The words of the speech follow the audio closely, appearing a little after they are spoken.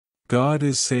God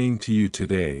is saying to you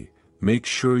today, make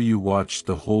sure you watch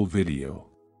the whole video.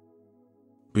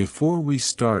 Before we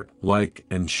start, like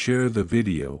and share the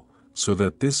video, so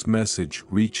that this message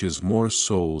reaches more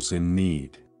souls in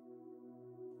need.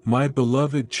 My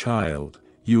beloved child,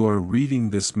 you are reading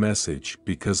this message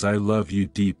because I love you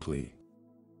deeply.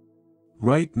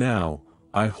 Right now,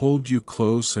 I hold you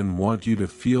close and want you to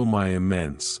feel my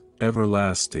immense,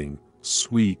 everlasting,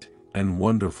 sweet, and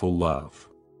wonderful love.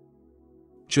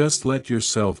 Just let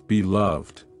yourself be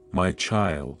loved, my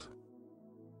child.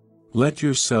 Let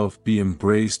yourself be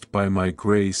embraced by my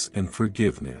grace and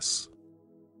forgiveness.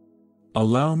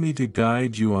 Allow me to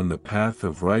guide you on the path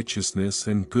of righteousness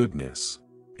and goodness.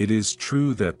 It is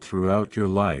true that throughout your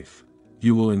life,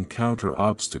 you will encounter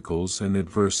obstacles and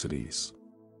adversities.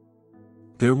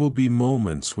 There will be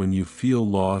moments when you feel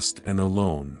lost and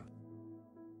alone.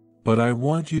 But I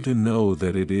want you to know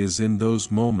that it is in those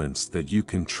moments that you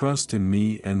can trust in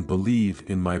me and believe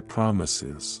in my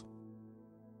promises.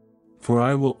 For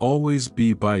I will always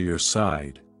be by your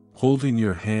side, holding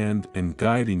your hand and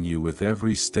guiding you with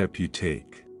every step you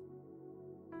take.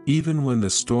 Even when the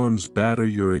storms batter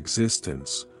your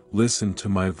existence, listen to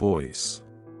my voice.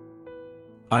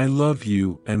 I love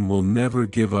you and will never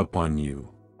give up on you.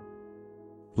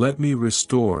 Let me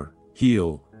restore,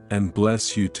 heal, and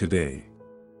bless you today.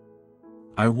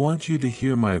 I want you to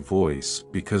hear my voice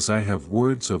because I have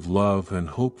words of love and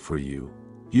hope for you.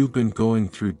 You've been going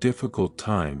through difficult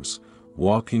times,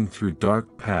 walking through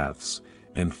dark paths,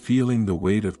 and feeling the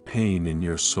weight of pain in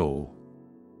your soul.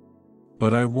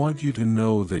 But I want you to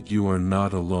know that you are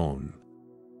not alone.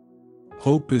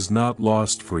 Hope is not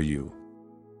lost for you.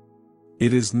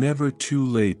 It is never too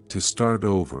late to start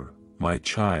over, my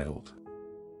child.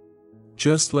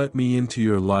 Just let me into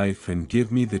your life and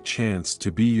give me the chance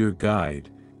to be your guide,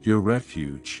 your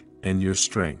refuge, and your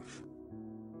strength.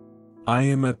 I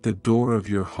am at the door of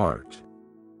your heart,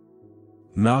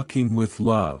 knocking with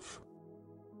love.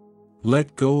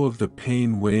 Let go of the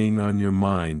pain weighing on your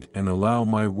mind and allow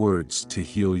my words to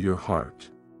heal your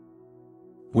heart.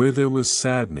 Where there was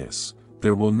sadness,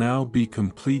 there will now be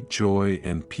complete joy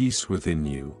and peace within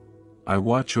you. I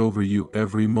watch over you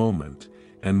every moment,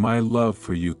 and my love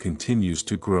for you continues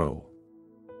to grow.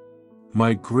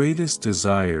 My greatest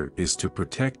desire is to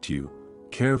protect you,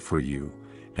 care for you,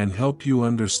 and help you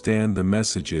understand the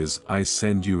messages I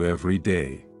send you every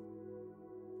day.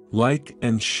 Like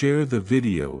and share the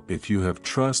video if you have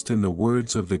trust in the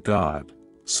words of the God.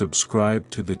 Subscribe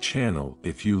to the channel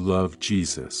if you love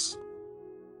Jesus.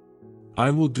 I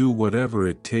will do whatever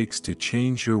it takes to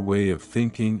change your way of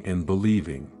thinking and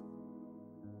believing.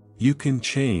 You can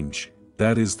change.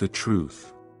 That is the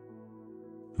truth.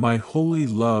 My holy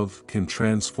love can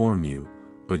transform you,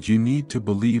 but you need to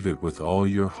believe it with all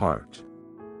your heart.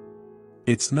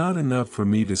 It's not enough for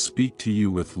me to speak to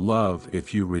you with love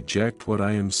if you reject what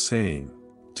I am saying.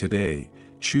 Today,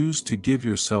 choose to give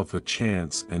yourself a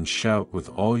chance and shout with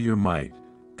all your might,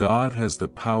 God has the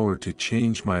power to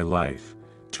change my life,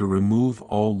 to remove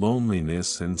all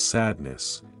loneliness and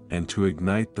sadness, and to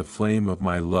ignite the flame of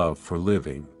my love for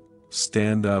living.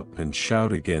 Stand up and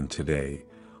shout again today,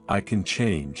 I can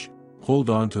change. Hold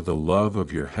on to the love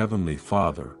of your Heavenly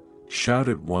Father, shout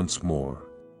it once more,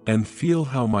 and feel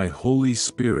how my Holy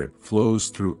Spirit flows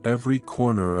through every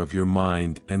corner of your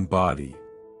mind and body.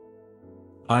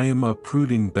 I am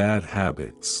uprooting bad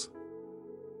habits,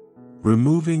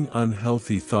 removing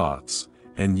unhealthy thoughts,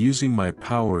 and using my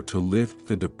power to lift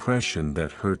the depression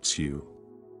that hurts you.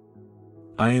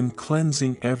 I am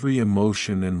cleansing every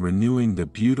emotion and renewing the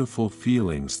beautiful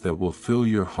feelings that will fill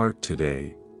your heart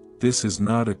today. This is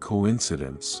not a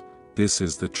coincidence, this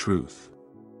is the truth.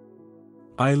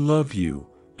 I love you,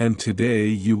 and today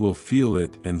you will feel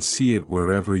it and see it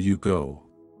wherever you go.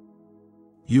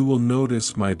 You will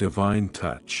notice my divine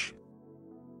touch.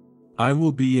 I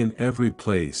will be in every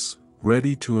place,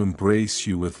 ready to embrace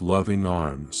you with loving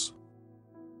arms.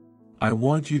 I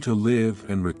want you to live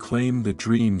and reclaim the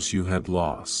dreams you had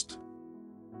lost.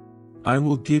 I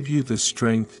will give you the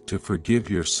strength to forgive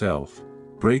yourself,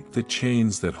 break the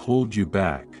chains that hold you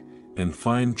back, and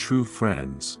find true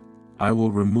friends. I will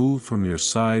remove from your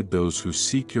side those who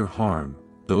seek your harm,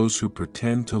 those who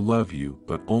pretend to love you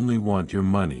but only want your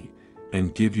money,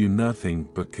 and give you nothing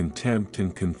but contempt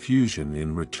and confusion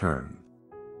in return.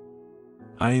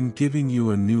 I am giving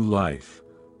you a new life,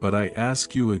 but I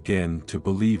ask you again to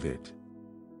believe it.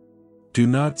 Do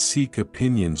not seek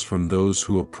opinions from those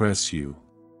who oppress you.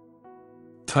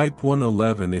 Type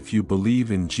 111 if you believe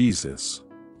in Jesus.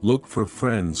 Look for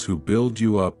friends who build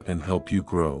you up and help you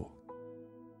grow.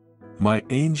 My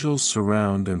angels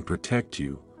surround and protect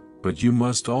you, but you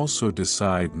must also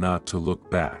decide not to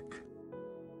look back.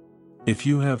 If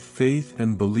you have faith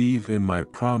and believe in my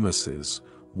promises,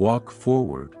 walk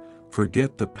forward,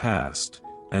 forget the past,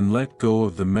 and let go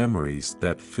of the memories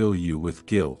that fill you with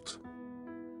guilt.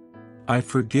 I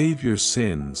forgave your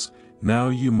sins, now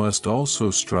you must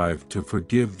also strive to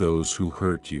forgive those who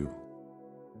hurt you.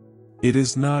 It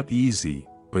is not easy,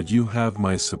 but you have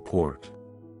my support.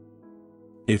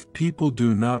 If people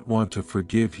do not want to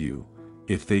forgive you,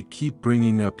 if they keep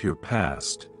bringing up your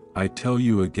past, I tell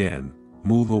you again,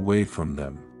 move away from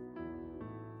them.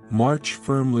 March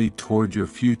firmly toward your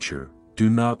future, do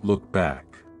not look back.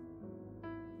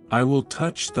 I will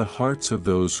touch the hearts of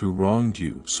those who wronged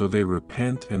you so they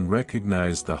repent and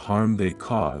recognize the harm they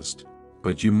caused,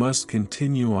 but you must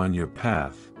continue on your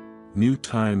path. New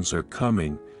times are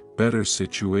coming, better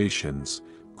situations,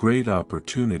 great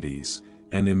opportunities,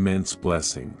 and immense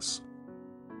blessings.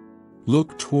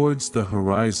 Look towards the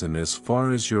horizon as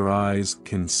far as your eyes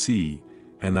can see,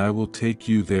 and I will take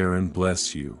you there and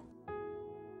bless you.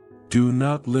 Do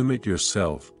not limit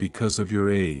yourself because of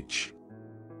your age.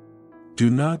 Do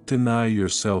not deny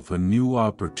yourself a new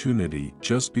opportunity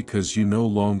just because you no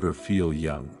longer feel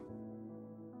young.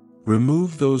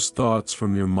 Remove those thoughts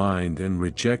from your mind and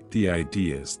reject the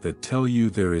ideas that tell you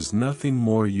there is nothing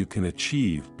more you can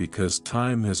achieve because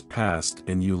time has passed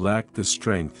and you lack the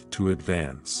strength to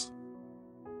advance.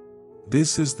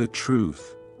 This is the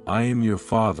truth. I am your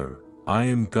Father, I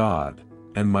am God,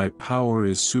 and my power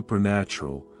is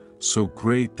supernatural, so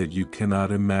great that you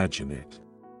cannot imagine it.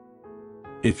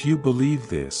 If you believe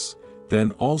this,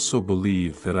 then also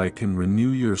believe that I can renew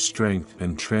your strength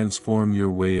and transform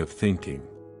your way of thinking.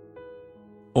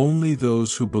 Only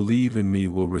those who believe in me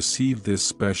will receive this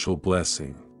special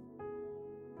blessing.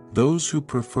 Those who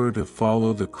prefer to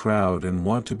follow the crowd and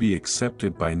want to be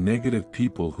accepted by negative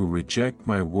people who reject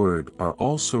my word are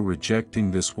also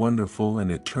rejecting this wonderful and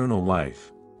eternal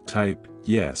life. Type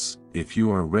yes if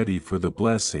you are ready for the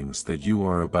blessings that you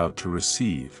are about to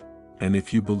receive, and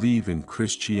if you believe in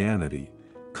Christianity,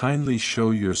 kindly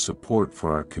show your support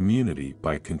for our community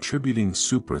by contributing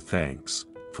super thanks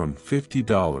from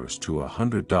 $50 to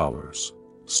 $100.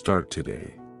 Start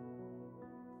today.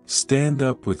 Stand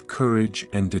up with courage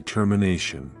and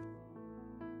determination.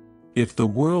 If the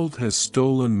world has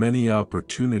stolen many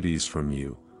opportunities from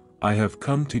you, I have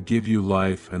come to give you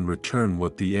life and return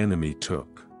what the enemy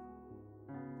took.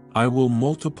 I will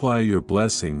multiply your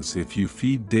blessings if you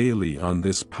feed daily on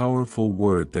this powerful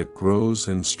word that grows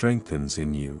and strengthens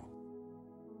in you.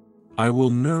 I will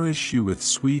nourish you with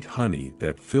sweet honey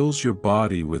that fills your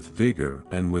body with vigor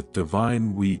and with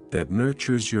divine wheat that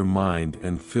nurtures your mind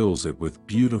and fills it with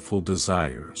beautiful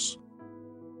desires.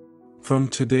 From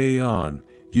today on,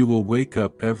 you will wake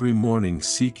up every morning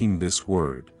seeking this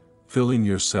word, filling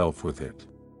yourself with it.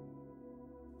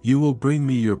 You will bring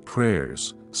me your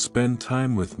prayers, spend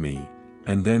time with me,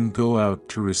 and then go out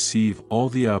to receive all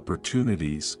the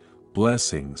opportunities,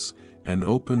 blessings, and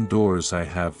open doors I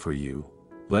have for you.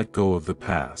 Let go of the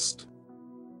past.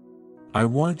 I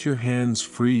want your hands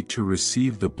free to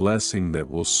receive the blessing that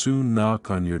will soon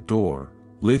knock on your door,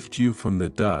 lift you from the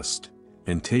dust,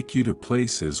 and take you to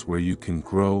places where you can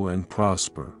grow and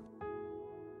prosper.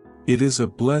 It is a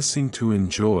blessing to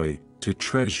enjoy, to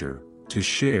treasure, to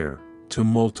share, to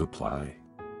multiply.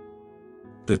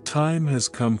 The time has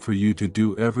come for you to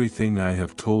do everything I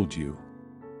have told you.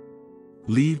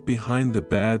 Leave behind the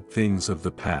bad things of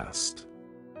the past.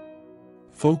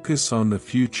 Focus on the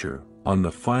future, on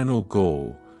the final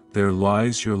goal. There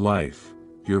lies your life,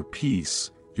 your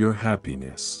peace, your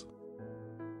happiness.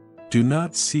 Do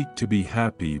not seek to be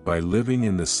happy by living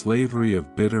in the slavery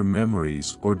of bitter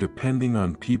memories or depending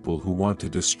on people who want to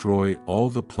destroy all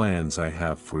the plans I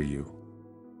have for you.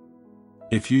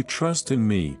 If you trust in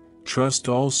me, trust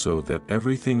also that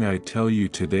everything I tell you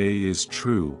today is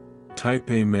true. Type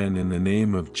Amen in the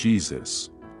name of Jesus.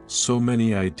 So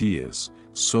many ideas,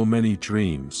 so many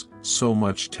dreams, so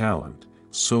much talent,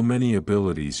 so many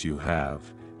abilities you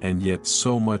have, and yet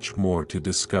so much more to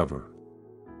discover.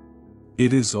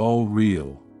 It is all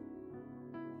real.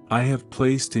 I have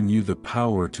placed in you the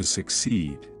power to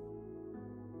succeed.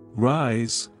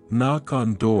 Rise, knock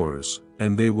on doors,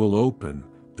 and they will open,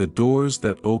 the doors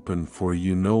that open for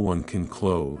you no one can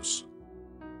close.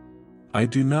 I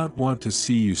do not want to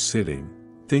see you sitting,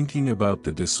 thinking about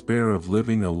the despair of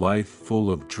living a life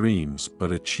full of dreams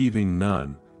but achieving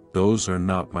none. Those are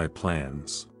not my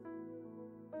plans.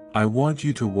 I want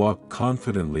you to walk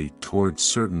confidently towards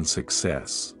certain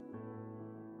success.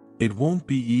 It won't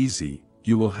be easy,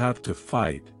 you will have to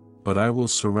fight, but I will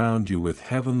surround you with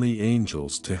heavenly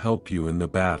angels to help you in the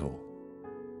battle.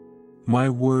 My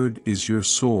word is your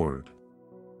sword.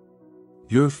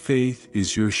 Your faith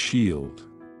is your shield.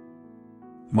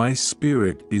 My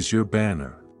spirit is your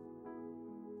banner.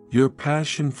 Your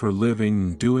passion for living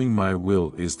and doing my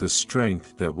will is the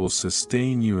strength that will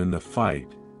sustain you in the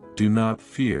fight. Do not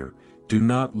fear, do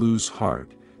not lose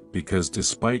heart, because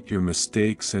despite your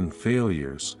mistakes and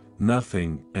failures,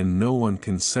 nothing and no one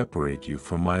can separate you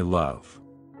from my love.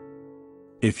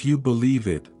 If you believe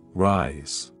it,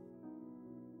 rise.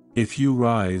 If you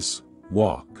rise,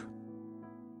 walk.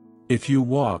 If you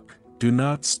walk, do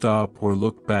not stop or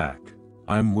look back.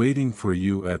 I'm waiting for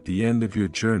you at the end of your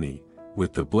journey,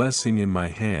 with the blessing in my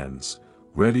hands,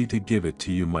 ready to give it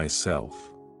to you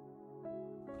myself.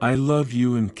 I love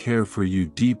you and care for you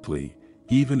deeply,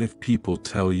 even if people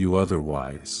tell you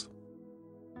otherwise.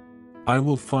 I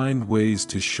will find ways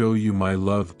to show you my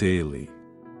love daily.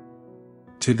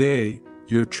 Today,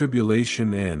 your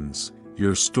tribulation ends,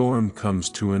 your storm comes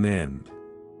to an end.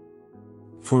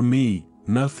 For me,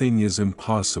 nothing is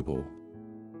impossible.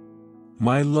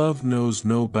 My love knows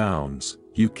no bounds.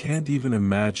 You can't even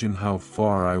imagine how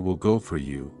far I will go for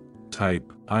you.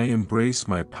 Type, I embrace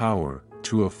my power,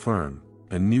 to affirm,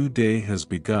 a new day has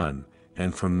begun,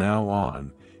 and from now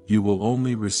on, you will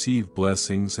only receive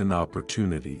blessings and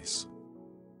opportunities.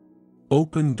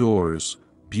 Open doors,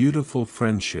 beautiful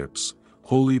friendships,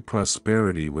 holy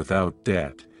prosperity without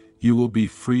debt, you will be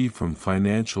free from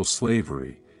financial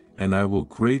slavery, and I will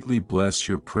greatly bless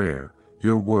your prayer,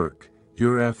 your work,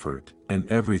 your effort, and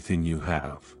everything you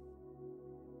have.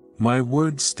 My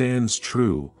word stands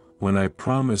true. When I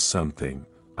promise something,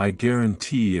 I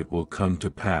guarantee it will come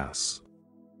to pass.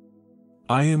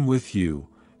 I am with you,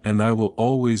 and I will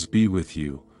always be with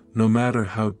you, no matter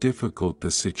how difficult the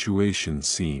situation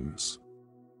seems.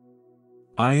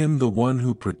 I am the one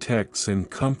who protects and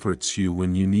comforts you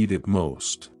when you need it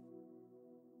most.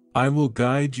 I will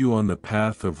guide you on the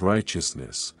path of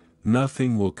righteousness.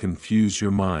 Nothing will confuse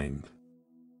your mind.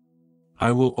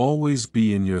 I will always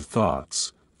be in your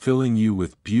thoughts, filling you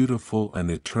with beautiful and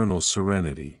eternal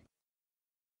serenity.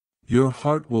 Your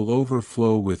heart will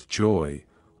overflow with joy.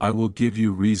 I will give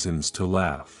you reasons to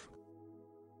laugh.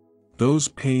 Those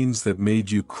pains that made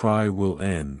you cry will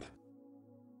end.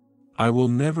 I will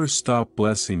never stop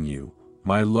blessing you.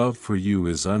 My love for you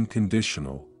is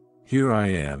unconditional. Here I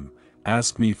am,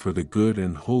 ask me for the good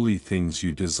and holy things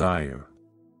you desire.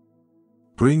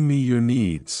 Bring me your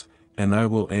needs, and I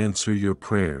will answer your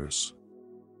prayers.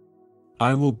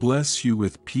 I will bless you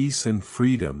with peace and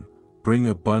freedom, bring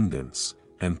abundance,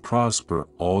 and prosper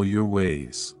all your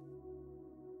ways.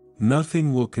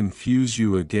 Nothing will confuse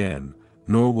you again,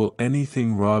 nor will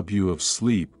anything rob you of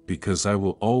sleep, because I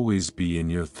will always be in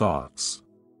your thoughts,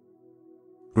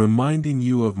 reminding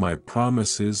you of my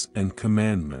promises and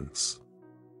commandments.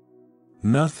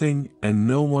 Nothing and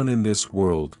no one in this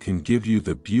world can give you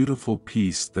the beautiful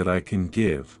peace that I can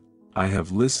give. I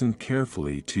have listened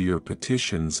carefully to your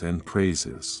petitions and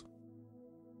praises.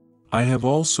 I have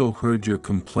also heard your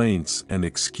complaints and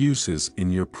excuses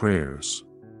in your prayers.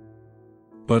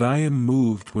 But I am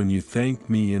moved when you thank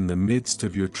me in the midst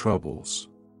of your troubles.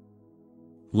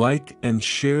 Like and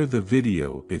share the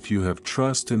video if you have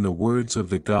trust in the words of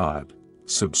the God.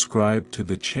 Subscribe to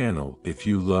the channel if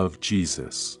you love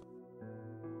Jesus.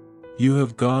 You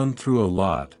have gone through a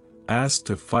lot, asked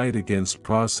to fight against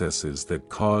processes that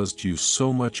caused you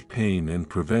so much pain and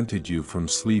prevented you from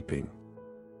sleeping.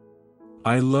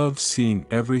 I love seeing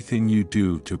everything you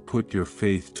do to put your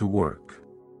faith to work.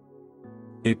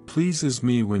 It pleases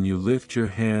me when you lift your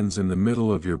hands in the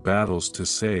middle of your battles to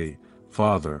say,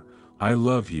 Father, I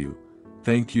love you,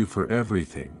 thank you for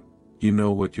everything, you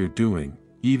know what you're doing,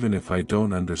 even if I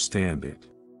don't understand it.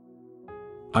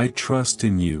 I trust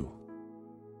in you.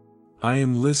 I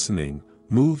am listening,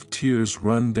 moved tears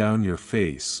run down your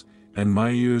face, and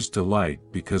my ears delight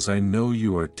because I know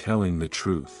you are telling the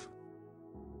truth.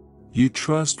 You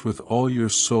trust with all your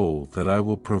soul that I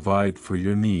will provide for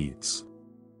your needs.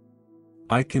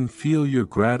 I can feel your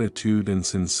gratitude and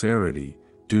sincerity.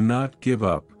 Do not give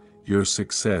up, your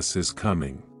success is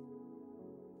coming.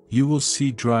 You will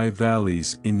see dry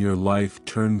valleys in your life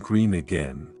turn green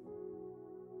again.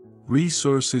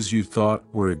 Resources you thought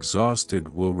were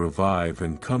exhausted will revive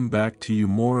and come back to you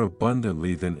more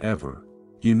abundantly than ever.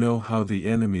 You know how the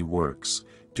enemy works,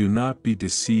 do not be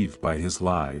deceived by his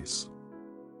lies.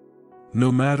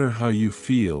 No matter how you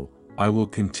feel, I will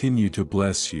continue to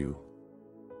bless you.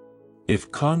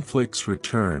 If conflicts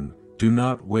return, do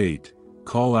not wait,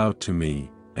 call out to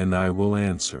me, and I will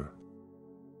answer.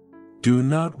 Do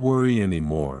not worry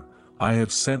anymore. I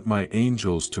have sent my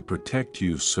angels to protect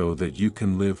you so that you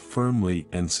can live firmly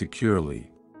and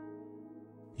securely.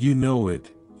 You know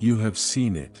it, you have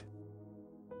seen it.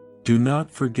 Do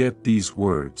not forget these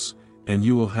words, and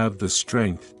you will have the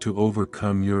strength to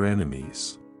overcome your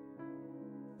enemies.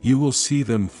 You will see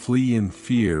them flee in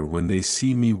fear when they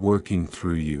see me working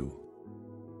through you.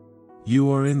 You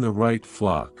are in the right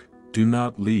flock, do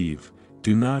not leave,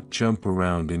 do not jump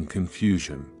around in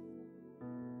confusion.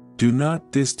 Do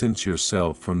not distance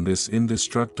yourself from this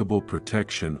indestructible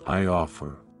protection I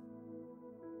offer.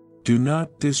 Do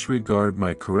not disregard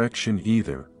my correction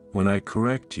either. When I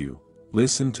correct you,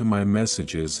 listen to my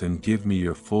messages and give me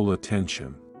your full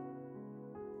attention.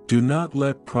 Do not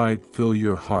let pride fill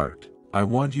your heart. I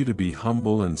want you to be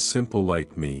humble and simple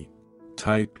like me.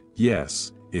 Type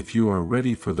yes if you are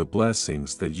ready for the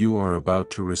blessings that you are about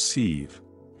to receive,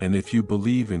 and if you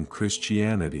believe in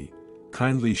Christianity,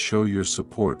 kindly show your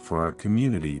support for our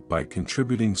community by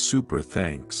contributing super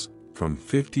thanks from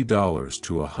 $50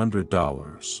 to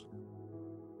 $100.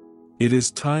 It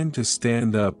is time to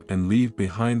stand up and leave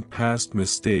behind past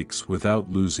mistakes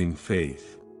without losing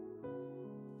faith.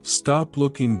 Stop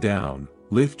looking down,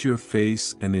 lift your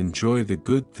face and enjoy the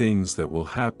good things that will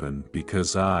happen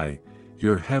because I,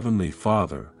 your Heavenly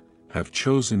Father, have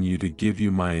chosen you to give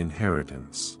you my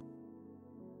inheritance.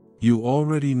 You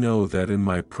already know that in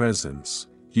my presence,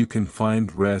 you can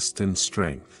find rest and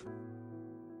strength.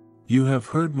 You have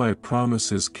heard my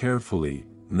promises carefully.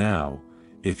 Now,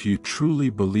 if you truly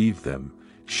believe them,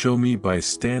 show me by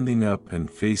standing up and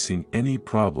facing any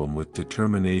problem with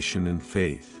determination and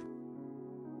faith.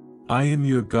 I am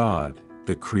your God,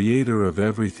 the creator of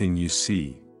everything you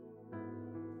see.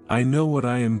 I know what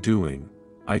I am doing.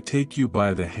 I take you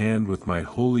by the hand with my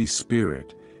Holy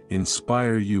Spirit,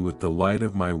 inspire you with the light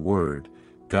of my word,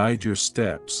 guide your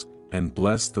steps, and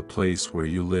bless the place where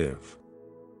you live.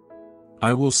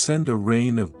 I will send a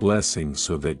rain of blessing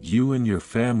so that you and your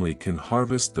family can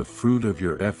harvest the fruit of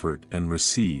your effort and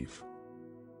receive,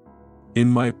 in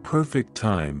my perfect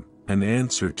time, an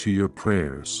answer to your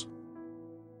prayers.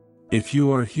 If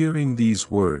you are hearing these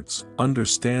words,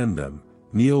 understand them,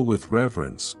 kneel with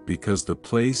reverence because the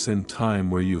place and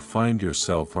time where you find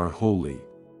yourself are holy.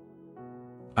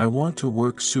 I want to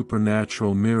work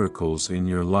supernatural miracles in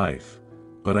your life,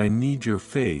 but I need your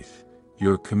faith,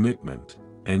 your commitment,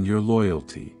 and your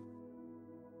loyalty.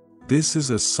 This is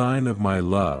a sign of my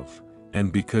love,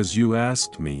 and because you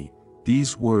asked me,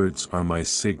 these words are my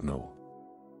signal.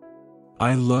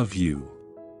 I love you.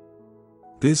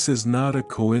 This is not a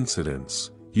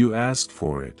coincidence, you asked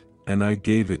for it, and I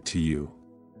gave it to you.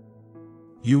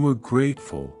 You were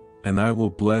grateful, and I will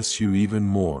bless you even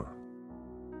more.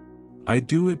 I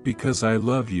do it because I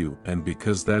love you and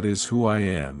because that is who I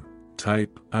am.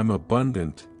 Type, I'm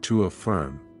abundant, to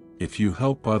affirm. If you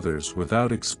help others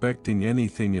without expecting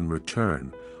anything in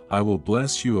return, I will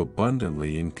bless you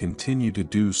abundantly and continue to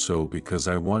do so because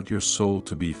I want your soul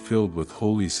to be filled with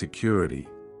holy security.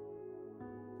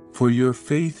 For your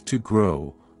faith to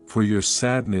grow, for your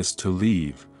sadness to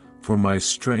leave, for my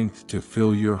strength to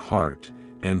fill your heart,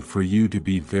 and for you to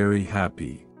be very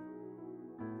happy.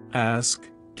 Ask,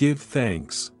 give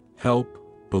thanks, help,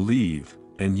 believe,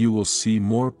 and you will see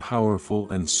more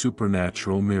powerful and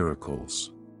supernatural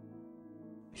miracles.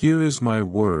 Here is my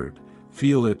word,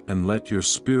 feel it and let your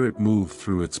spirit move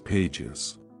through its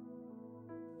pages.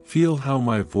 Feel how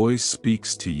my voice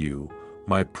speaks to you.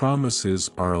 My promises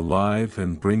are alive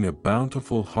and bring a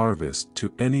bountiful harvest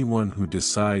to anyone who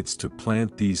decides to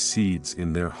plant these seeds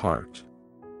in their heart.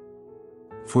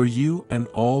 For you and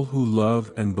all who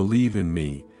love and believe in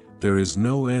me, there is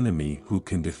no enemy who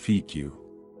can defeat you.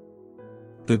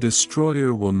 The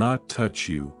destroyer will not touch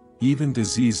you, even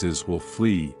diseases will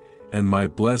flee, and my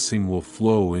blessing will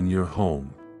flow in your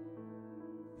home.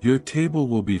 Your table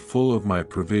will be full of my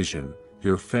provision,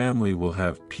 your family will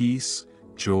have peace,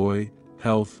 joy,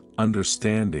 health,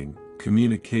 understanding,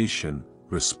 communication,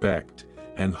 respect,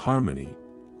 and harmony.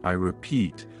 I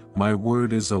repeat, my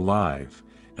word is alive,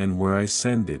 and where I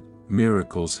send it,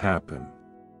 miracles happen.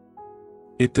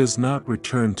 It does not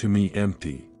return to me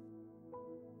empty.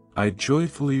 I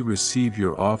joyfully receive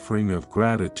your offering of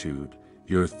gratitude,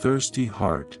 your thirsty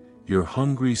heart, your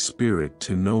hungry spirit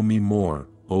to know me more,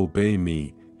 obey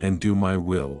me, and do my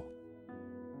will.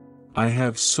 I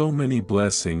have so many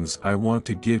blessings I want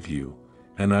to give you,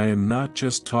 and I am not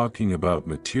just talking about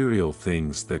material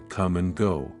things that come and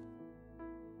go.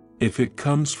 If it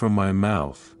comes from my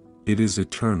mouth, it is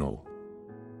eternal.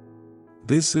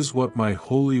 This is what my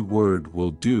holy word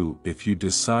will do if you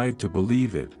decide to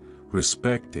believe it,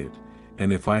 respect it,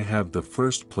 and if I have the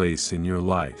first place in your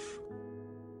life.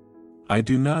 I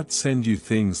do not send you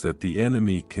things that the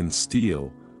enemy can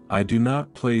steal. I do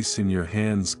not place in your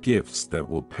hands gifts that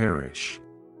will perish.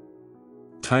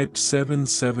 Type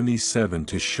 777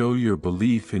 to show your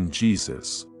belief in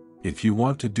Jesus. if you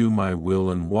want to do my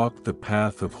will and walk the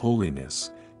path of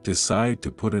holiness, decide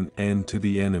to put an end to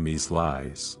the enemy's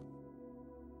lies.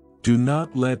 Do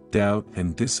not let doubt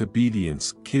and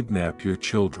disobedience kidnap your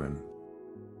children.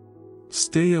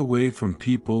 Stay away from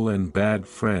people and bad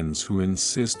friends who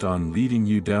insist on leading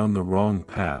you down the wrong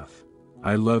path.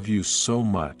 I love you so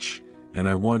much, and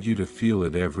I want you to feel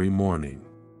it every morning.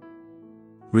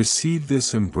 Receive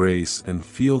this embrace and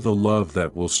feel the love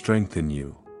that will strengthen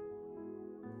you.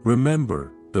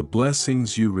 Remember, the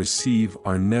blessings you receive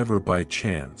are never by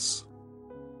chance.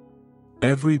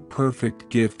 Every perfect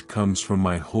gift comes from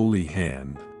my holy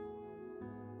hand.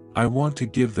 I want to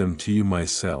give them to you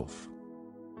myself.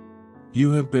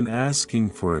 You have been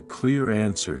asking for a clear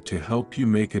answer to help you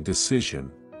make a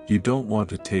decision. You don't want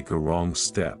to take a wrong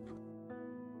step.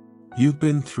 You've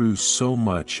been through so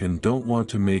much and don't want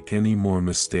to make any more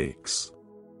mistakes.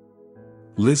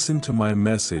 Listen to my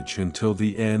message until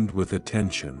the end with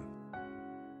attention.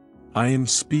 I am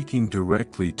speaking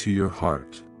directly to your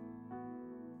heart.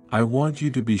 I want you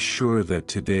to be sure that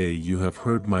today you have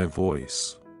heard my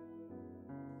voice.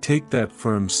 Take that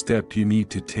firm step you need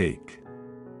to take.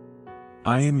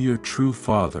 I am your true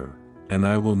Father, and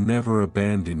I will never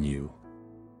abandon you.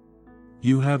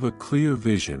 You have a clear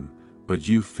vision, but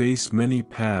you face many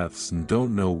paths and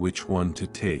don't know which one to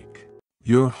take.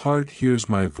 Your heart hears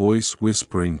my voice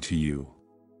whispering to you.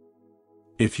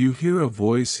 If you hear a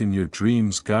voice in your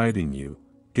dreams guiding you,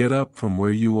 get up from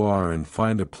where you are and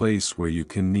find a place where you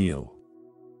can kneel.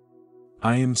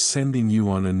 I am sending you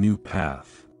on a new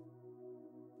path.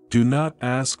 Do not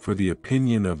ask for the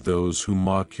opinion of those who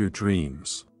mock your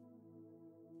dreams.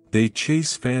 They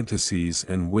chase fantasies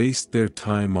and waste their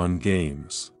time on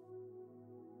games.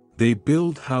 They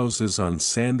build houses on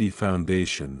sandy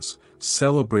foundations,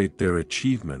 celebrate their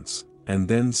achievements, and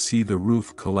then see the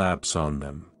roof collapse on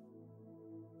them.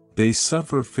 They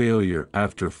suffer failure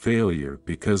after failure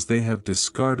because they have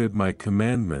discarded my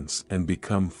commandments and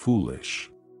become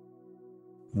foolish.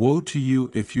 Woe to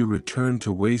you if you return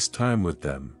to waste time with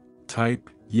them. Type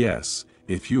yes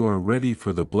if you are ready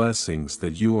for the blessings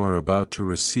that you are about to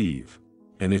receive,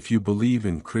 and if you believe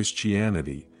in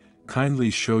Christianity, kindly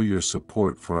show your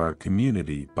support for our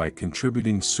community by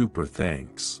contributing super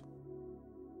thanks.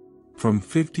 From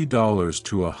 $50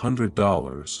 to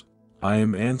 $100, I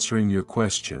am answering your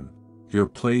question. Your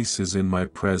place is in my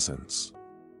presence.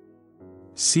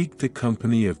 Seek the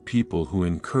company of people who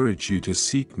encourage you to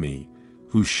seek me,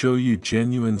 who show you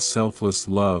genuine selfless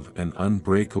love and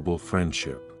unbreakable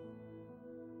friendship.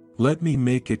 Let me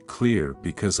make it clear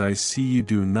because I see you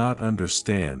do not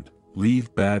understand,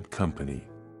 leave bad company.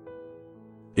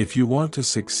 If you want to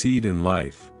succeed in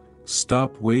life,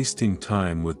 stop wasting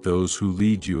time with those who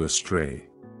lead you astray.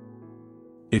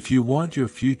 If you want your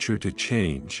future to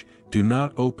change, do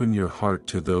not open your heart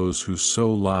to those who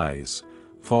sow lies,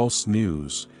 false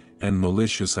news, and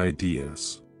malicious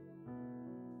ideas.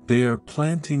 They are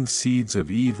planting seeds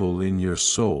of evil in your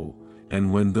soul,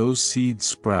 and when those seeds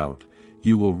sprout,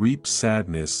 you will reap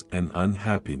sadness and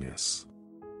unhappiness.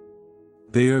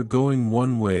 They are going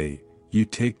one way, you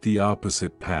take the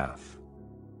opposite path.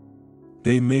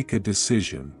 They make a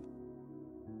decision.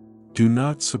 Do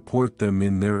not support them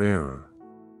in their error.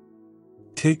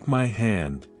 Take my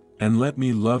hand, and let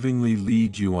me lovingly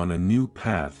lead you on a new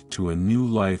path to a new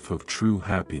life of true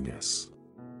happiness.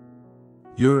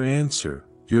 Your answer,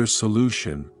 your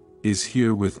solution, is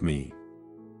here with me.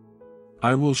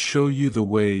 I will show you the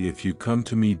way if you come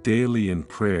to me daily in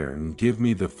prayer and give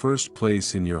me the first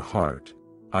place in your heart.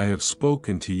 I have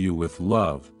spoken to you with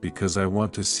love because I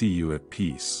want to see you at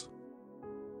peace.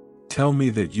 Tell me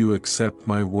that you accept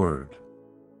my word.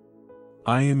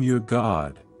 I am your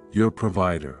God, your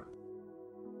provider.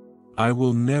 I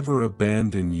will never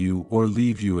abandon you or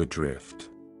leave you adrift.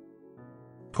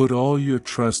 Put all your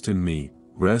trust in me,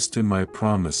 rest in my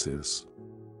promises.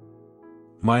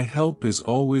 My help is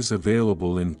always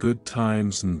available in good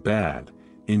times and bad,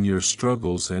 in your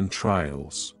struggles and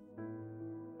trials.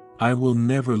 I will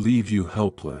never leave you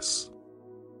helpless.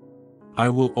 I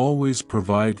will always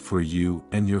provide for you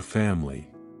and your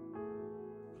family.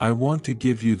 I want to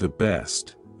give you the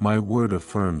best, my word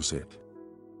affirms it.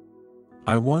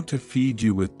 I want to feed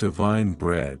you with divine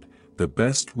bread, the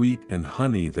best wheat and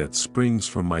honey that springs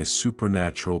from my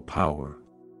supernatural power.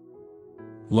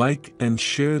 Like and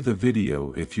share the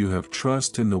video if you have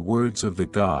trust in the words of the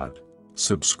God.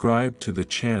 Subscribe to the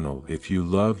channel if you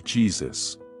love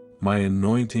Jesus. My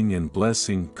anointing and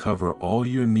blessing cover all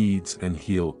your needs and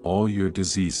heal all your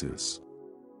diseases.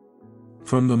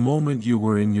 From the moment you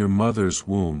were in your mother's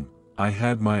womb, I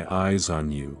had my eyes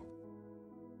on you.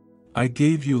 I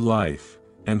gave you life,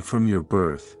 and from your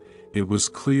birth, it was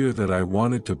clear that I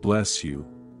wanted to bless you.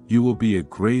 You will be a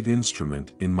great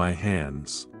instrument in my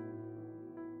hands,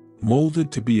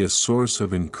 molded to be a source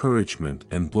of encouragement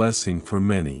and blessing for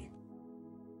many.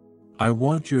 I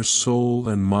want your soul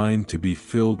and mind to be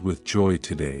filled with joy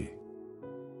today.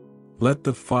 Let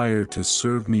the fire to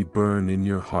serve me burn in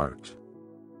your heart.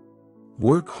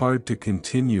 Work hard to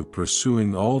continue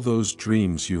pursuing all those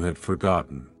dreams you had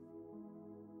forgotten.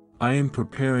 I am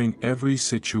preparing every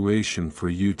situation for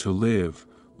you to live,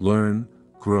 learn,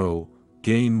 grow,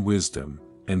 gain wisdom,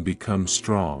 and become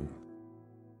strong.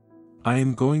 I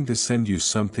am going to send you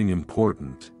something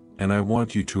important, and I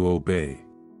want you to obey.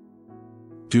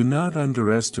 Do not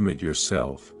underestimate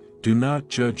yourself, do not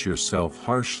judge yourself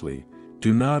harshly,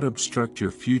 do not obstruct your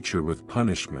future with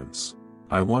punishments.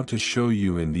 I want to show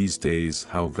you in these days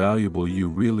how valuable you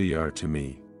really are to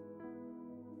me.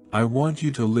 I want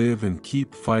you to live and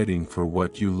keep fighting for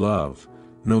what you love,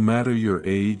 no matter your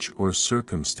age or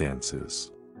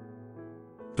circumstances.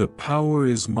 The power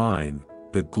is mine,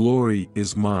 the glory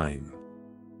is mine.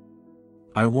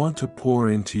 I want to pour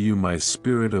into you my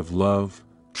spirit of love,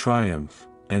 triumph,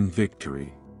 and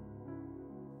victory.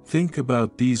 Think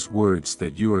about these words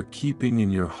that you are keeping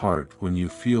in your heart when you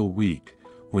feel weak,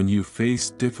 when you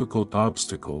face difficult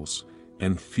obstacles,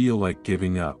 and feel like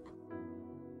giving up.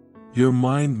 Your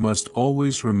mind must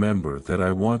always remember that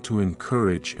I want to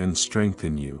encourage and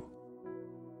strengthen you.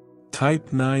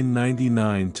 Type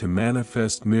 999 to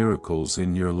manifest miracles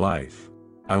in your life.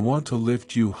 I want to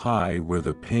lift you high where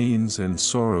the pains and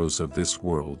sorrows of this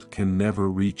world can never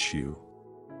reach you.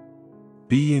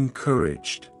 Be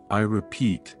encouraged, I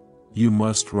repeat, you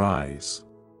must rise.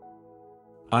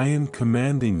 I am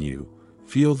commanding you,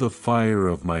 feel the fire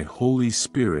of my Holy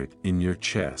Spirit in your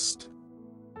chest.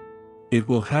 It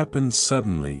will happen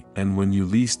suddenly and when you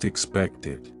least expect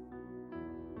it.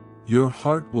 Your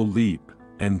heart will leap,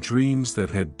 and dreams that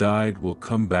had died will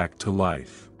come back to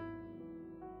life.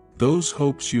 Those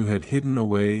hopes you had hidden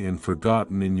away and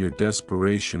forgotten in your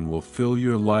desperation will fill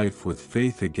your life with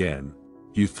faith again.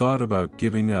 You thought about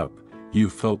giving up, you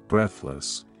felt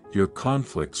breathless, your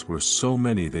conflicts were so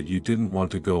many that you didn't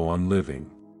want to go on living.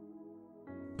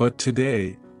 But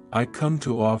today, I come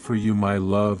to offer you my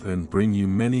love and bring you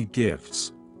many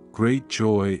gifts, great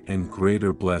joy and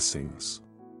greater blessings.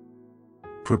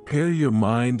 Prepare your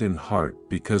mind and heart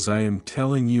because I am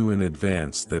telling you in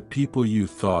advance that people you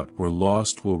thought were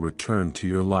lost will return to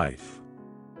your life.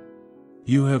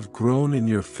 You have grown in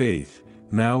your faith,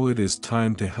 now it is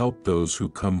time to help those who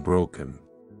come broken.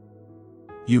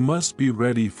 You must be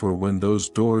ready for when those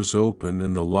doors open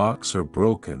and the locks are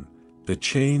broken, the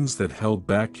chains that held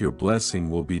back your blessing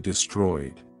will be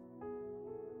destroyed.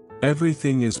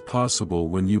 Everything is possible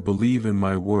when you believe in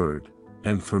my word,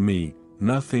 and for me,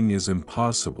 nothing is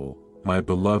impossible, my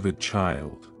beloved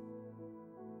child.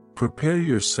 Prepare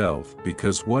yourself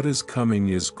because what is coming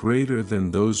is greater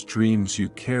than those dreams you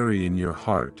carry in your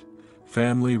heart.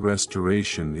 Family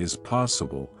restoration is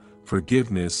possible,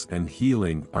 forgiveness and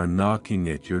healing are knocking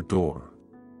at your door.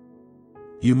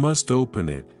 You must open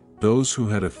it, those who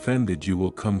had offended you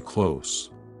will come close.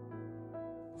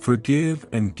 Forgive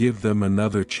and give them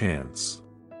another chance.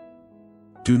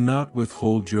 Do not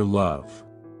withhold your love.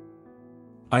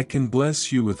 I can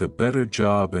bless you with a better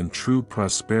job and true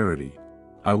prosperity.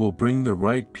 I will bring the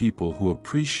right people who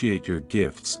appreciate your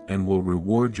gifts and will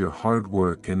reward your hard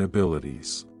work and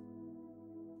abilities.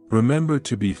 Remember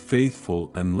to be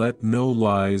faithful and let no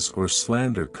lies or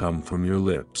slander come from your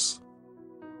lips.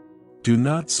 Do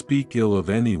not speak ill of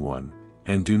anyone,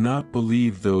 and do not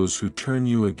believe those who turn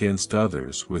you against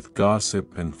others with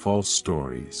gossip and false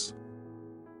stories.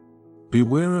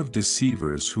 Beware of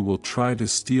deceivers who will try to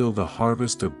steal the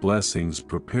harvest of blessings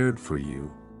prepared for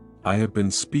you. I have been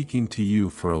speaking to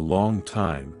you for a long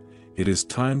time. It is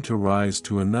time to rise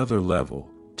to another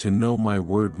level, to know my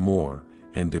word more,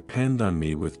 and depend on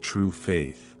me with true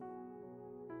faith.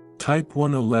 Type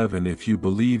 111 if you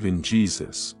believe in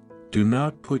Jesus. Do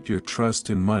not put your trust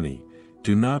in money.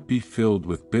 Do not be filled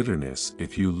with bitterness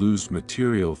if you lose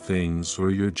material things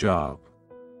or your job.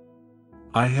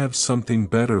 I have something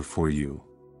better for you.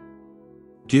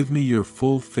 Give me your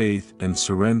full faith and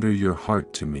surrender your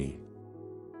heart to me.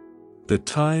 The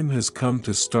time has come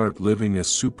to start living a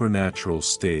supernatural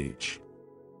stage.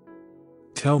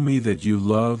 Tell me that you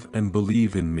love and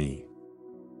believe in me.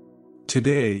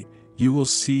 Today, you will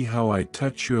see how I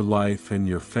touch your life and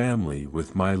your family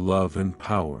with my love and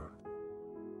power.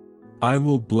 I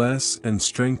will bless and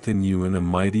strengthen you in a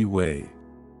mighty way.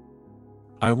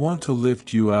 I want to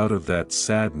lift you out of that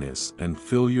sadness and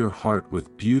fill your heart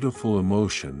with beautiful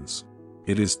emotions,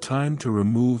 it is time to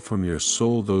remove from your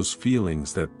soul those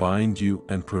feelings that bind you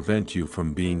and prevent you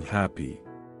from being happy.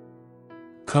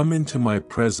 Come into my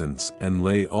presence and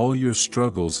lay all your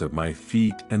struggles at my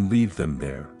feet and leave them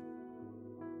there.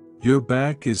 Your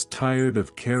back is tired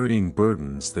of carrying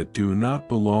burdens that do not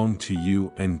belong to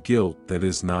you and guilt that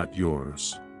is not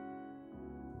yours.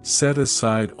 Set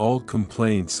aside all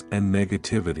complaints and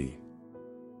negativity.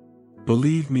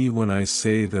 Believe me when I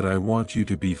say that I want you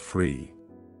to be free.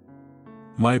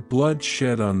 My blood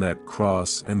shed on that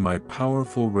cross and my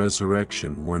powerful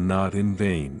resurrection were not in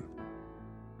vain.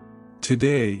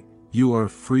 Today, you are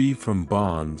free from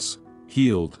bonds,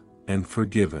 healed, and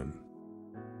forgiven.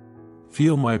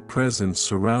 Feel my presence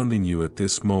surrounding you at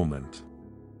this moment.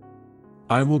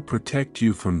 I will protect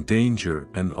you from danger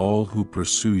and all who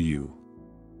pursue you.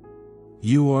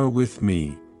 You are with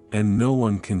me, and no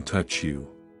one can touch you.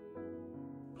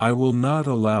 I will not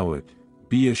allow it.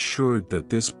 Be assured that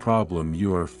this problem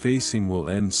you are facing will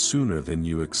end sooner than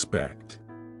you expect.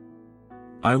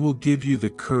 I will give you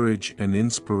the courage and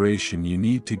inspiration you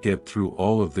need to get through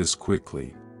all of this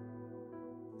quickly.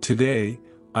 Today,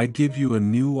 I give you a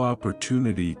new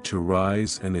opportunity to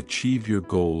rise and achieve your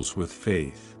goals with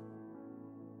faith.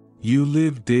 You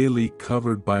live daily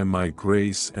covered by my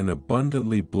grace and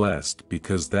abundantly blessed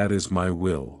because that is my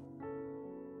will.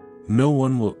 No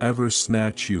one will ever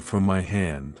snatch you from my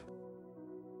hand.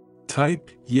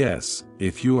 Type yes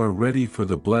if you are ready for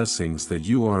the blessings that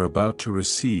you are about to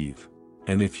receive,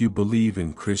 and if you believe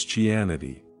in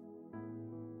Christianity.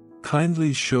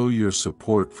 Kindly show your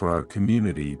support for our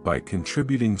community by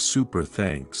contributing super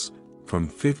thanks, from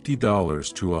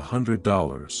 $50 to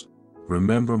 $100.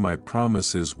 Remember my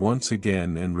promises once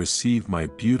again and receive my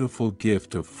beautiful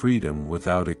gift of freedom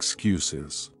without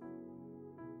excuses.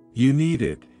 You need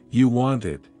it, you want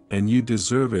it, and you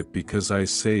deserve it because I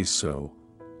say so.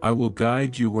 I will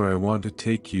guide you where I want to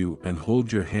take you and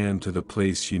hold your hand to the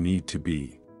place you need to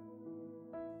be.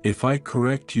 If I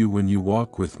correct you when you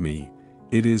walk with me,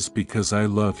 it is because I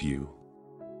love you.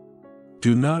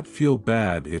 Do not feel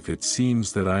bad if it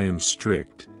seems that I am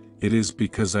strict, it is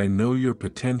because I know your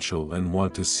potential and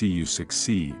want to see you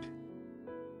succeed.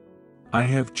 I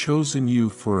have chosen you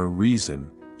for a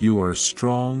reason. You are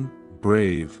strong,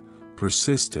 brave,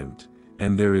 persistent,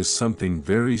 and there is something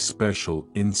very special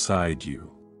inside you.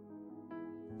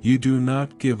 You do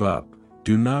not give up,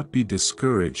 do not be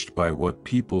discouraged by what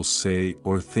people say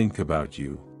or think about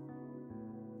you.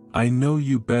 I know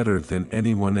you better than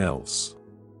anyone else.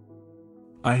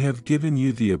 I have given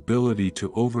you the ability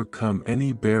to overcome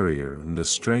any barrier and the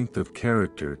strength of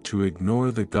character to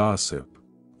ignore the gossip.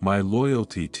 My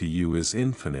loyalty to you is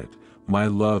infinite, my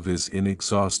love is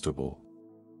inexhaustible.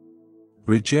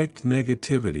 Reject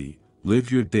negativity, live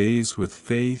your days with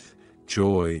faith,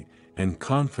 joy, and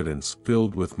confidence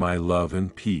filled with my love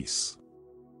and peace.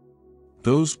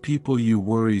 Those people you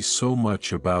worry so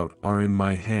much about are in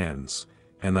my hands,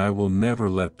 and I will never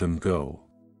let them go.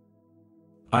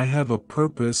 I have a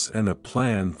purpose and a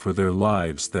plan for their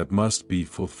lives that must be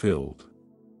fulfilled.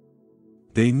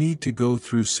 They need to go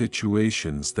through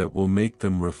situations that will make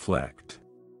them reflect.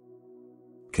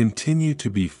 Continue to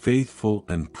be faithful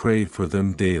and pray for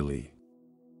them daily.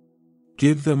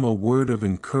 Give them a word of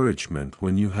encouragement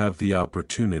when you have the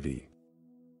opportunity.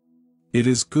 It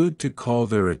is good to call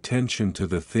their attention to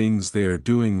the things they are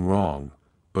doing wrong,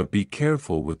 but be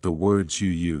careful with the words you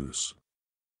use.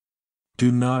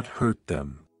 Do not hurt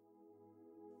them.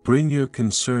 Bring your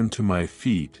concern to my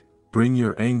feet, bring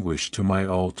your anguish to my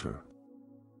altar.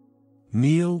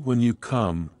 Kneel when you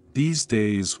come. These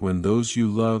days when those you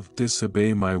love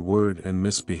disobey my word and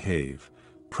misbehave,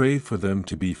 pray for them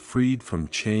to be freed from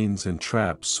chains and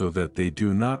traps so that they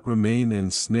do not remain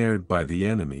ensnared by the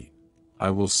enemy. I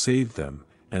will save them,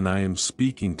 and I am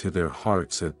speaking to their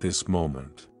hearts at this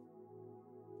moment.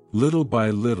 Little by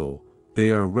little,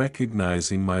 they are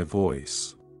recognizing my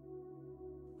voice.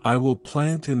 I will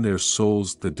plant in their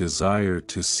souls the desire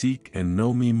to seek and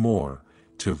know me more,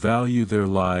 to value their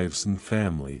lives and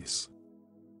families.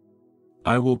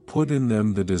 I will put in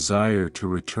them the desire to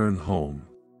return home.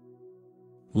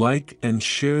 Like and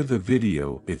share the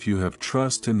video if you have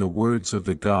trust in the words of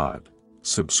the God.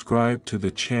 Subscribe to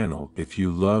the channel if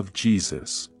you love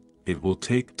Jesus. It will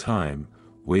take time,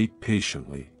 wait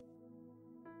patiently.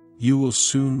 You will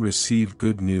soon receive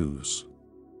good news.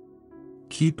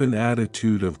 Keep an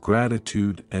attitude of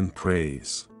gratitude and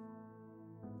praise.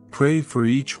 Pray for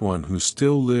each one who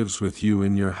still lives with you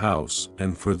in your house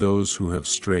and for those who have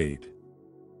strayed.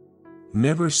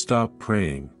 Never stop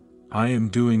praying. I am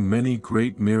doing many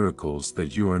great miracles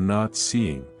that you are not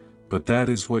seeing, but that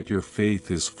is what your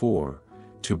faith is for,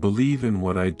 to believe in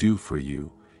what I do for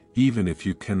you. even if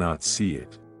you cannot see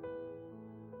it.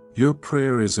 Your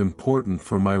prayer is important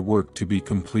for my work to be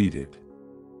completed.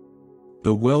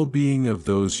 The well-being of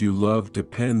those you love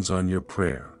depends on your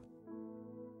prayer.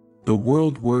 The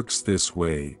world works this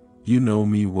way, you know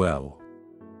me well.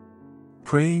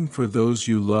 Praying for those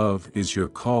you love is your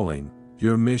calling,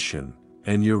 your mission,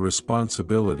 and your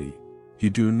responsibility. You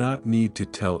do not need to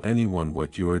tell anyone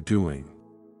what you are doing.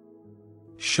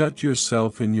 Shut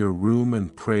yourself in your room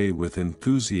and pray with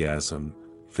enthusiasm,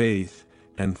 faith,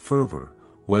 and fervor,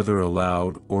 whether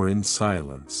aloud or in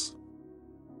silence.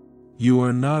 You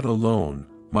are not alone,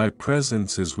 my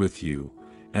presence is with you,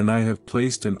 and I have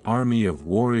placed an army of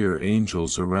warrior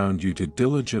angels around you to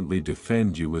diligently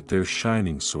defend you with their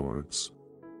shining swords.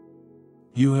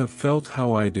 You have felt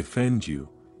how I defend you,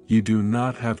 you do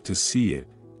not have to see it,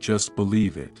 just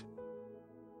believe it.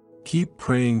 Keep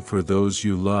praying for those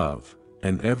you love,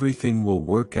 and everything will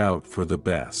work out for the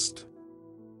best.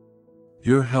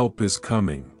 Your help is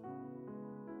coming.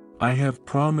 I have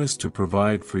promised to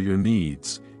provide for your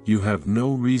needs, you have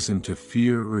no reason to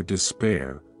fear or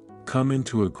despair. Come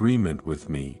into agreement with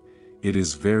me, it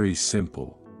is very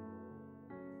simple.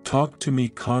 Talk to me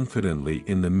confidently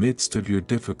in the midst of your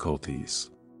difficulties.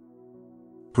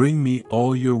 Bring me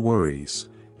all your worries,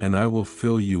 and I will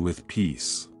fill you with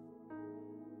peace.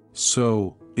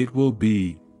 So, it will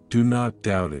be, do not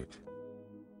doubt it.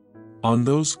 On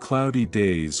those cloudy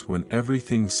days when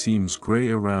everything seems gray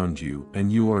around you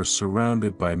and you are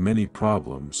surrounded by many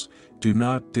problems, do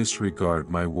not disregard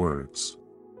my words.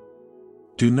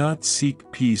 Do not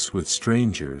seek peace with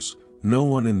strangers, no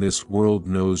one in this world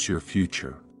knows your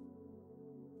future.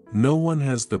 No one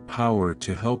has the power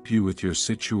to help you with your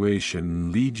situation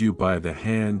and lead you by the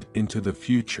hand into the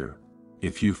future.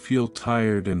 If you feel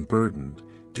tired and burdened,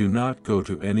 do not go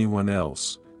to anyone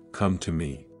else, come to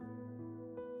me.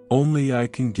 Only I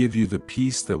can give you the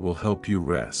peace that will help you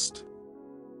rest.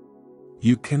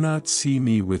 You cannot see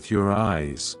me with your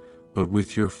eyes, but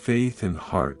with your faith and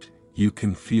heart, you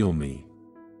can feel me.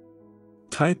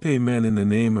 Type Amen in the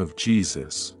name of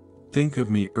Jesus. Think of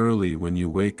me early when you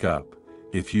wake up.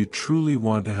 If you truly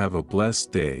want to have a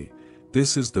blessed day,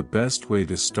 this is the best way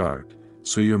to start,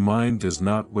 so your mind does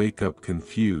not wake up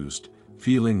confused,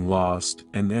 feeling lost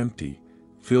and empty,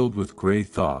 filled with gray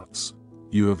thoughts.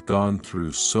 You have gone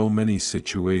through so many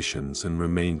situations and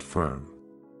remained firm.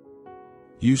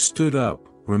 You stood up,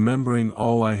 remembering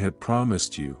all I had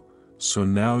promised you, so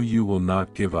now you will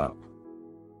not give up.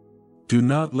 Do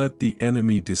not let the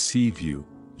enemy deceive you,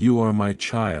 you are my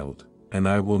child, and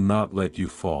I will not let you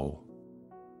fall.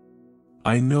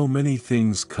 I know many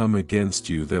things come against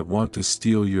you that want to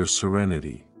steal your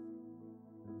serenity.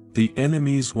 The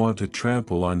enemies want to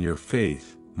trample on your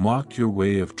faith, mock your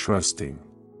way of trusting.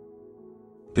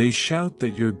 They shout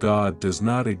that your God does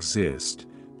not exist,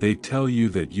 they tell you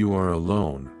that you are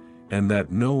alone, and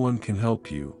that no one can help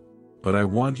you. But I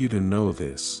want you to know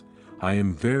this, I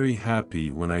am very happy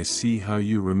when I see how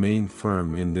you remain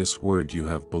firm in this word you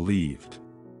have believed.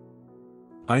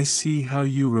 I see how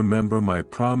you remember my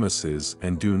promises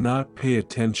and do not pay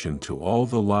attention to all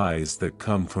the lies that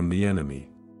come from the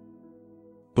enemy.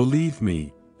 Believe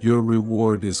me, your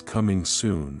reward is coming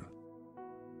soon.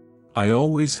 I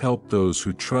always help those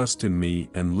who trust in me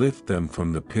and lift them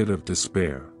from the pit of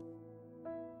despair.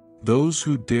 Those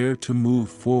who dare to move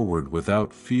forward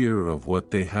without fear of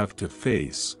what they have to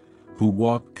face, who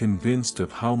walk convinced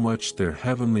of how much their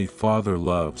Heavenly Father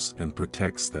loves and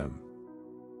protects them.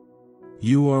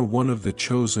 You are one of the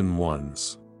chosen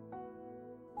ones.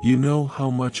 You know how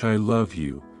much I love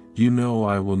you, you know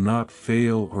I will not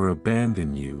fail or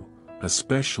abandon you,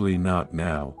 especially not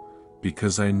now,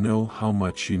 because I know how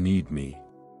much you need me.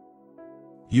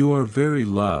 You are very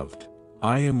loved,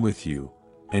 I am with you,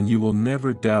 and you will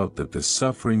never doubt that the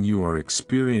suffering you are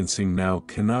experiencing now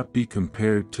cannot be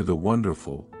compared to the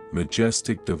wonderful,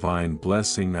 majestic divine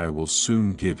blessing I will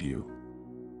soon give you.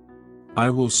 I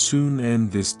will soon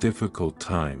end this difficult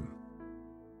time.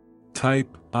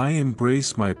 Type, I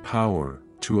embrace my power,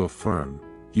 to affirm,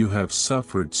 you have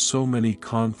suffered so many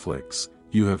conflicts,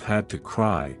 you have had to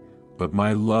cry, but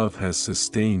my love has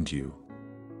sustained you.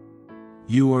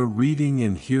 You are reading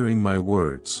and hearing my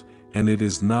words, and it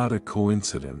is not a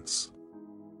coincidence.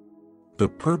 The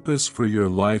purpose for your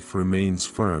life remains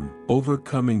firm,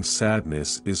 overcoming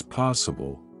sadness is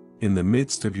possible, in the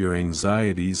midst of your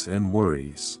anxieties and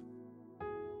worries.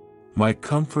 My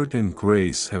comfort and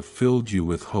grace have filled you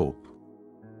with hope.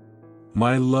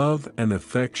 My love and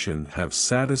affection have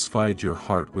satisfied your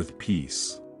heart with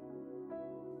peace.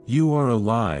 You are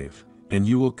alive, and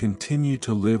you will continue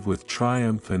to live with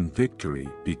triumph and victory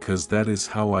because that is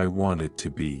how I want it to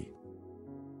be.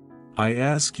 I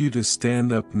ask you to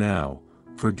stand up now,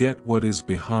 forget what is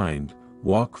behind,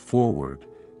 walk forward,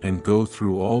 and go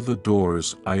through all the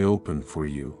doors I open for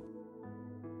you.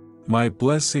 My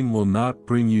blessing will not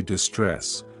bring you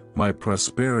distress, my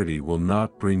prosperity will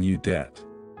not bring you debt.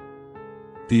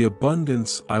 The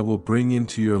abundance I will bring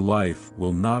into your life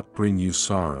will not bring you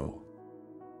sorrow.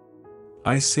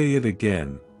 I say it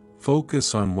again,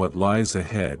 focus on what lies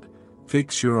ahead,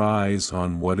 fix your eyes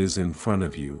on what is in front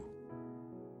of you.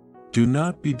 Do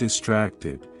not be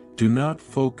distracted, do not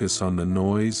focus on the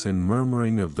noise and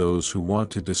murmuring of those who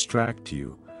want to distract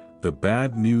you, the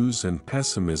bad news and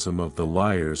pessimism of the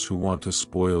liars who want to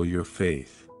spoil your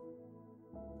faith.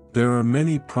 There are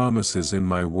many promises in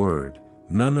my word,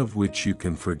 none of which you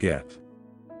can forget.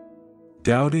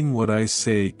 Doubting what I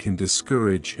say can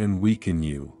discourage and weaken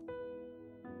you.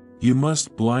 You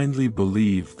must blindly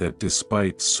believe that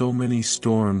despite so many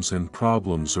storms and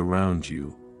problems around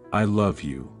you, I love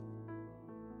you.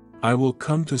 I will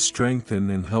come to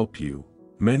strengthen and help you.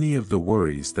 Many of the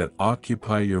worries that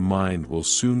occupy your mind will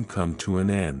soon come to an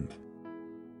end.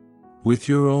 With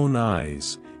your own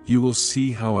eyes, you will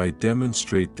see how I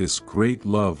demonstrate this great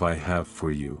love I have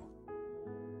for you.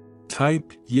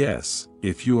 Type yes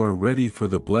if you are ready for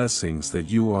the blessings that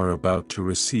you are about to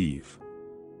receive.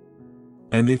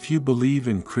 And if you believe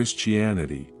in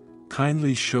Christianity,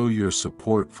 kindly show your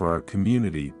support for our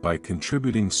community by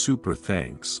contributing super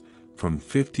thanks, from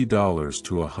 $50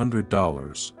 to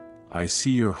 $100. I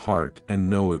see your heart and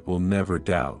know it will never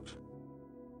doubt.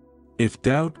 If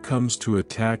doubt comes to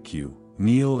attack you,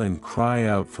 kneel and cry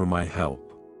out for my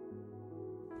help.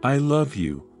 I love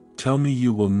you, tell me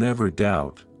you will never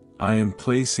doubt. I am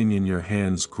placing in your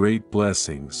hands great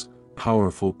blessings,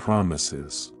 powerful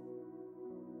promises.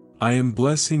 I am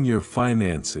blessing your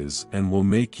finances and will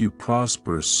make you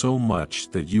prosper so much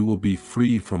that you will be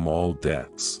free from all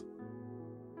debts.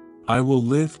 I will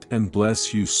lift and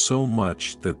bless you so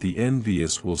much that the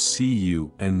envious will see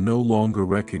you and no longer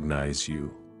recognize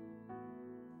you.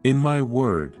 In my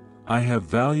word, I have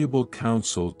valuable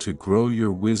counsel to grow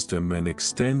your wisdom and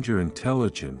extend your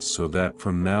intelligence so that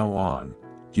from now on,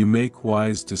 you make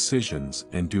wise decisions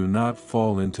and do not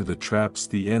fall into the traps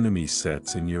the enemy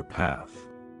sets in your path.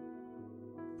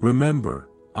 Remember,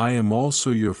 I am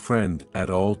also your friend at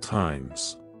all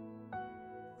times.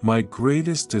 My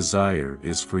greatest desire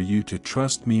is for you to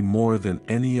trust me more than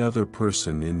any other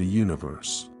person in the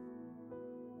universe.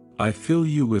 I fill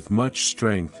you with much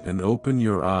strength and open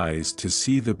your eyes to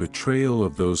see the betrayal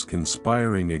of those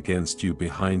conspiring against you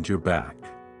behind your back.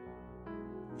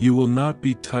 You will not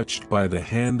be touched by the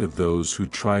hand of those who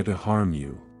try to harm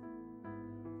you.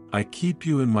 I keep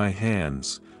you in my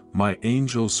hands, my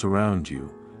angels surround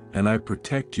you, and I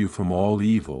protect you from all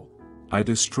evil. I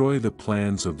destroy the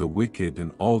plans of the wicked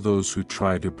and all those who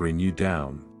try to bring you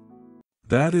down.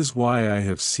 That is why I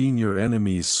have seen your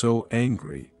enemies so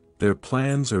angry, their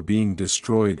plans are being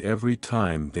destroyed every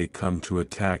time they come to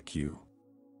attack you.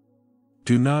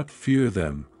 Do not fear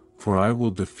them, for I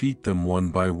will defeat them one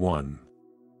by one.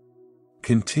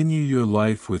 Continue your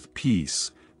life with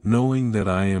peace, knowing that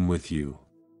I am with you.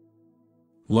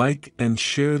 Like and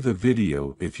share the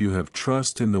video if you have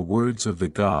trust in the words of the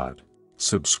God.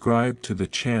 Subscribe to the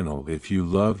channel if you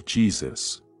love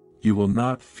Jesus. You will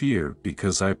not fear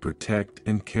because I protect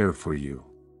and care for you.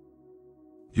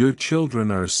 Your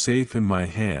children are safe in my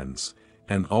hands,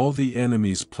 and all the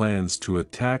enemy's plans to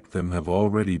attack them have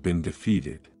already been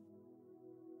defeated.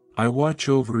 I watch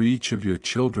over each of your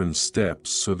children's steps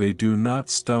so they do not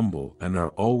stumble and are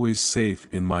always safe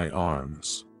in my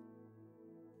arms.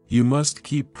 You must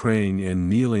keep praying and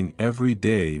kneeling every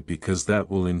day because that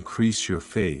will increase your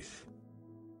faith.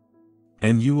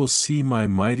 And you will see my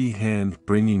mighty hand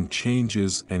bringing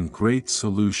changes and great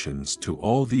solutions to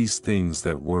all these things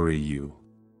that worry you.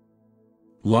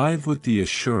 Live with the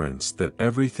assurance that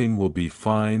everything will be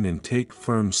fine and take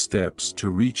firm steps to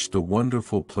reach the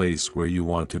wonderful place where you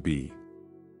want to be.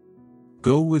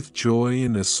 Go with joy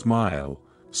and a smile,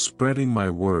 spreading my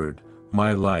word,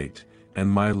 my light, and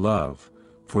my love,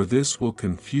 for this will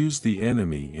confuse the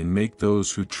enemy and make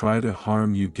those who try to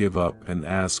harm you give up and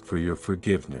ask for your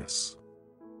forgiveness.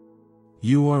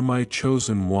 You are my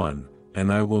chosen one,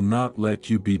 and I will not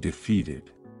let you be defeated.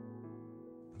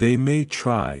 They may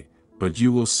try, but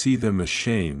you will see them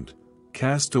ashamed.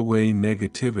 Cast away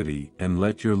negativity and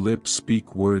let your lips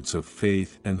speak words of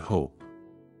faith and hope.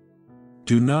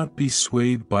 Do not be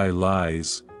swayed by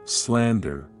lies,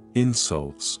 slander,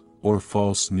 insults, or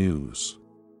false news.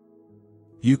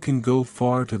 You can go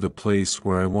far to the place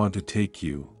where I want to take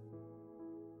you.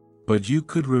 But you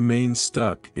could remain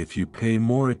stuck if you pay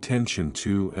more attention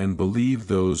to and believe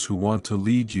those who want to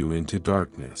lead you into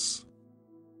darkness.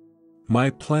 My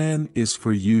plan is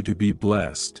for you to be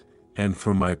blessed, and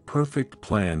for my perfect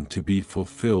plan to be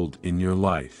fulfilled in your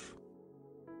life.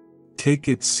 Take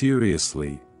it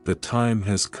seriously, the time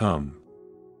has come.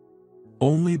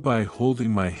 Only by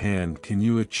holding my hand can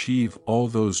you achieve all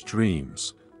those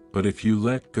dreams, but if you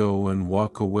let go and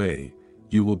walk away,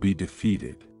 you will be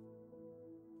defeated.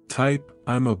 Type,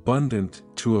 I'm abundant,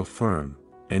 to affirm,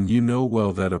 and you know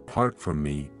well that apart from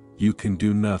me, you can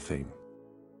do nothing.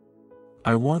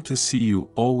 I want to see you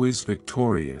always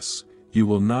victorious. You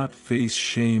will not face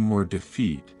shame or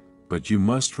defeat, but you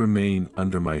must remain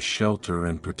under my shelter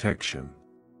and protection.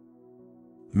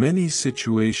 Many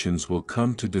situations will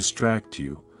come to distract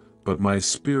you, but my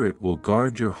spirit will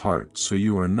guard your heart so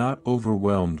you are not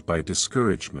overwhelmed by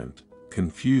discouragement,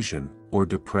 confusion, or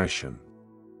depression.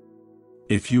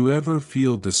 If you ever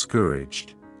feel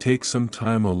discouraged, take some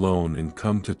time alone and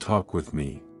come to talk with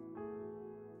me.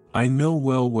 I know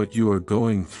well what you are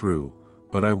going through,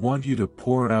 but I want you to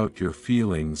pour out your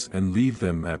feelings and leave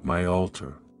them at my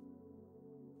altar.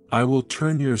 I will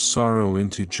turn your sorrow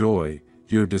into joy,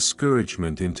 your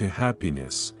discouragement into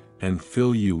happiness, and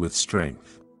fill you with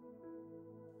strength.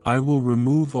 I will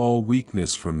remove all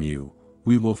weakness from you.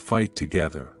 We will fight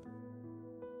together.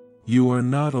 You are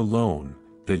not alone,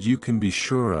 that you can be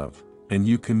sure of, and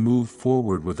you can move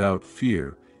forward without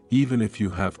fear, even if you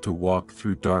have to walk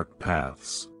through dark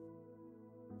paths.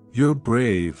 You're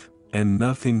brave, and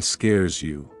nothing scares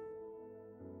you.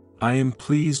 I am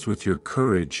pleased with your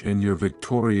courage and your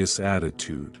victorious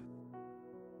attitude.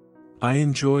 I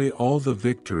enjoy all the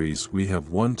victories we have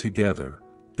won together.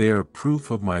 They are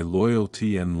proof of my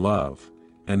loyalty and love,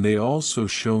 and they also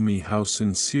show me how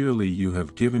sincerely you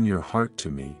have given your heart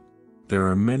to me. There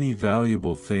are many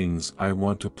valuable things I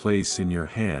want to place in your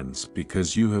hands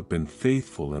because you have been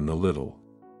faithful in the little.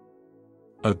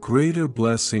 A greater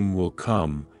blessing will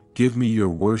come. Give me your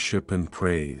worship and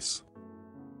praise.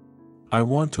 I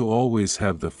want to always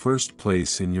have the first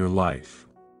place in your life.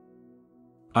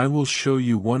 I will show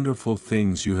you wonderful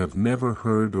things you have never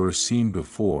heard or seen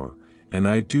before, and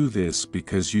I do this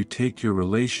because you take your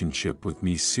relationship with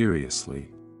me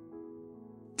seriously.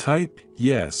 Type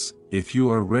yes if you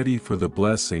are ready for the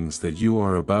blessings that you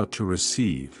are about to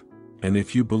receive, and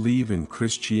if you believe in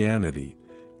Christianity,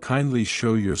 kindly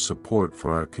show your support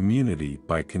for our community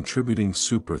by contributing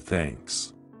super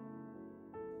thanks.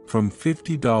 From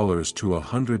 $50 to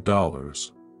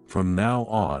 $100, from now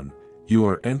on, you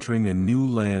are entering a new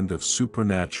land of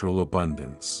supernatural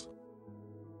abundance.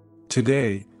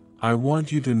 Today, I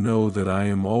want you to know that I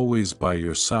am always by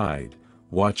your side,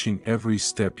 watching every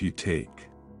step you take.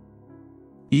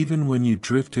 Even when you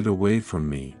drifted away from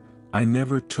me, I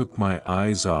never took my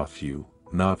eyes off you,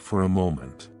 not for a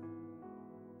moment.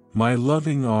 My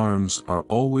loving arms are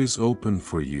always open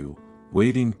for you,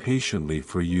 waiting patiently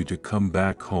for you to come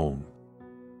back home.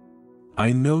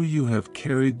 I know you have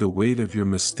carried the weight of your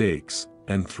mistakes,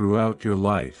 and throughout your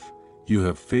life, you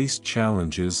have faced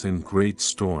challenges and great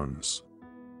storms.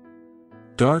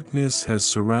 Darkness has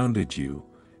surrounded you,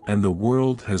 and the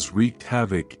world has wreaked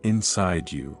havoc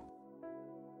inside you.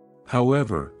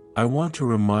 However, I want to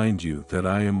remind you that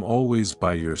I am always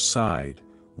by your side,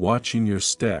 watching your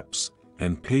steps,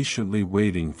 and patiently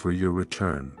waiting for your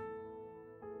return.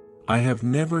 I have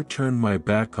never turned my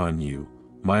back on you.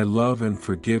 My love and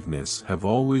forgiveness have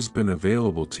always been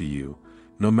available to you,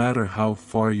 no matter how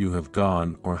far you have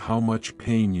gone or how much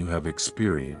pain you have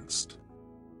experienced.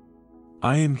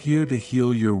 I am here to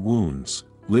heal your wounds,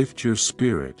 lift your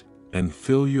spirit, and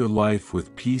fill your life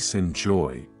with peace and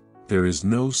joy. There is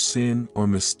no sin or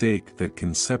mistake that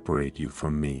can separate you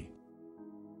from me.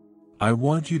 I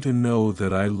want you to know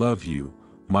that I love you.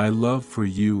 My love for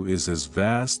you is as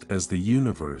vast as the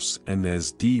universe and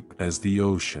as deep as the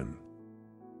ocean.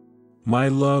 My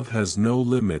love has no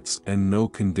limits and no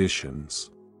conditions.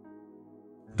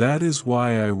 That is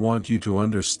why I want you to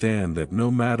understand that no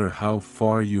matter how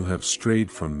far you have strayed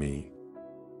from me,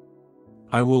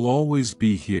 I will always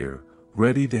be here,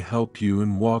 ready to help you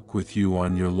and walk with you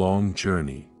on your long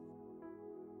journey.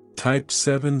 Type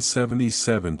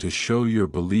 777 to show your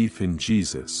belief in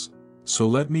Jesus, so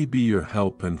let me be your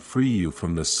help and free you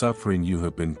from the suffering you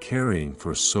have been carrying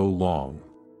for so long.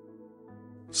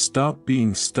 Stop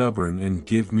being stubborn and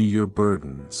give me your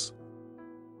burdens.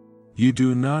 You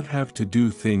do not have to do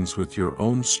things with your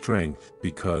own strength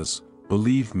because,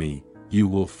 believe me, you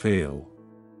will fail.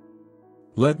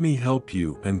 Let me help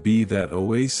you and be that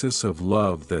oasis of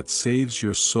love that saves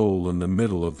your soul in the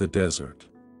middle of the desert.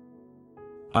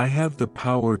 I have the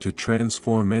power to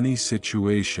transform any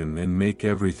situation and make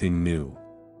everything new.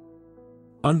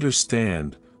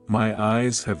 Understand, my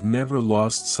eyes have never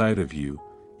lost sight of you,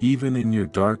 even in your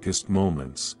darkest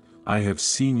moments. I have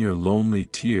seen your lonely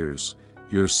tears,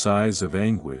 your sighs of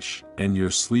anguish, and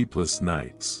your sleepless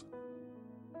nights.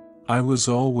 I was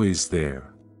always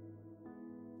there.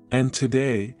 And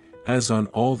today, as on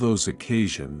all those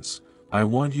occasions, I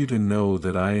want you to know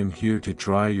that I am here to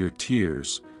dry your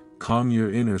tears, calm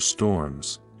your inner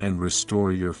storms, and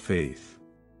restore your faith.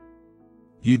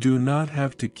 You do not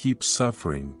have to keep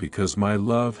suffering because my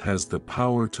love has the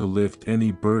power to lift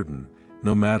any burden,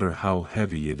 no matter how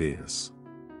heavy it is.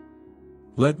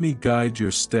 Let me guide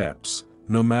your steps,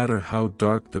 no matter how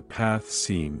dark the path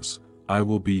seems, I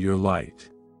will be your light.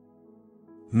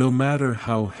 No matter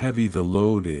how heavy the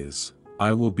load is,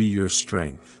 I will be your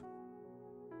strength.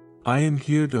 I am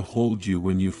here to hold you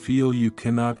when you feel you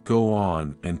cannot go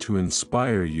on and to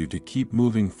inspire you to keep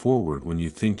moving forward when you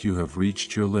think you have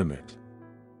reached your limit.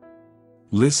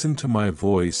 Listen to my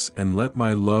voice and let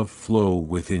my love flow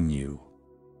within you.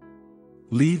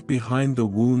 Leave behind the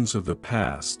wounds of the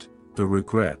past, the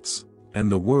regrets,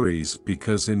 and the worries,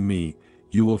 because in me,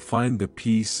 you will find the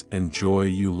peace and joy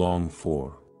you long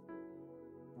for.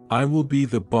 I will be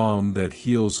the balm that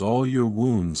heals all your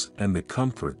wounds and the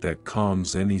comfort that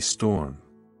calms any storm.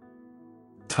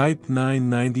 Type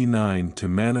 999 to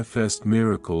manifest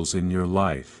miracles in your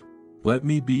life. Let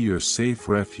me be your safe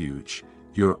refuge,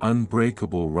 your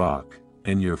unbreakable rock,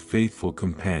 and your faithful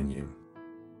companion.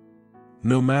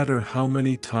 No matter how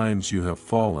many times you have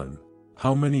fallen,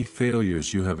 how many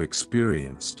failures you have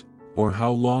experienced, or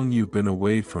how long you've been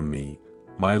away from me,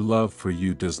 my love for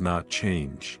you does not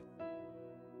change.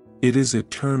 It is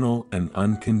eternal and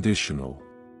unconditional.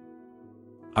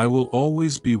 I will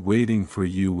always be waiting for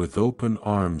you with open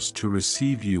arms to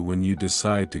receive you when you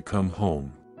decide to come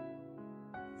home.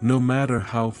 No matter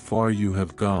how far you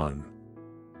have gone,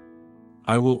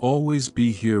 I will always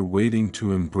be here waiting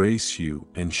to embrace you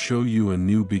and show you a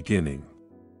new beginning.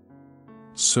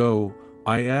 So,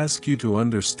 I ask you to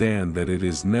understand that it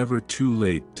is never too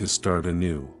late to start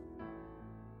anew.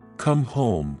 Come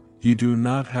home, you do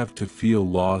not have to feel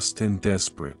lost and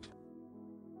desperate.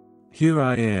 Here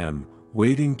I am,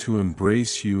 waiting to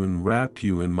embrace you and wrap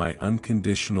you in my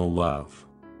unconditional love.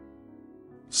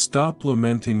 Stop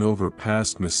lamenting over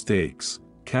past mistakes,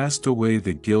 cast away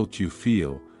the guilt you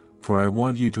feel, for I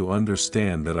want you to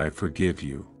understand that I forgive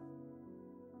you.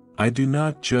 I do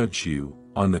not judge you,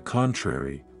 on the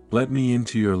contrary, let me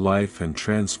into your life and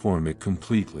transform it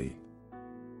completely.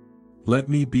 Let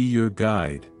me be your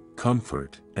guide,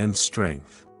 comfort, and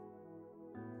strength.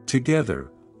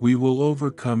 Together, we will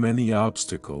overcome any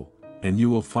obstacle, and you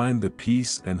will find the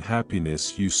peace and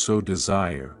happiness you so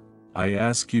desire. I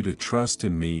ask you to trust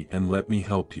in me and let me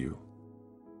help you.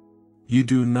 You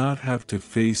do not have to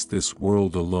face this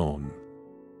world alone.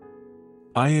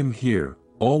 I am here,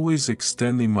 always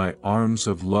extending my arms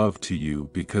of love to you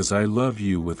because I love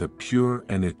you with a pure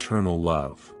and eternal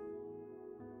love.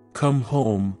 Come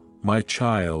home, my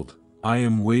child, I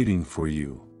am waiting for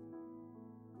you.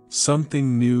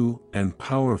 Something new and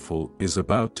powerful is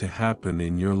about to happen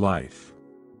in your life.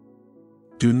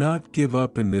 Do not give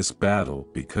up in this battle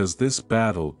because this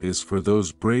battle is for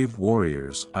those brave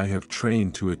warriors I have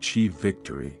trained to achieve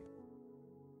victory.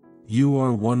 You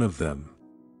are one of them.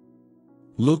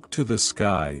 Look to the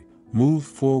sky, move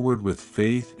forward with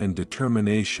faith and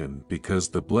determination because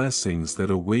the blessings that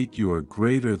await you are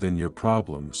greater than your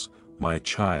problems, my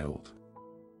child.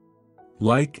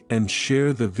 Like and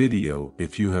share the video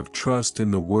if you have trust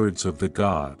in the words of the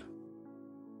God.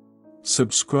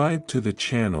 Subscribe to the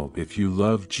channel if you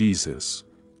love Jesus.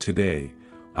 Today,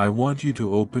 I want you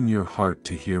to open your heart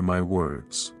to hear my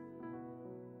words.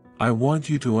 I want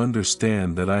you to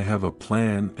understand that I have a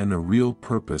plan and a real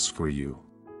purpose for you.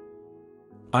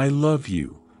 I love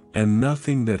you, and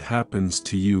nothing that happens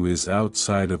to you is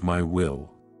outside of my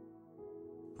will.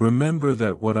 Remember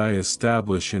that what I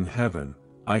establish in heaven,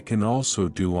 I can also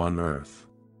do on earth.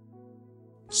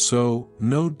 So,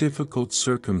 no difficult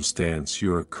circumstance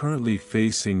you are currently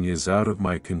facing is out of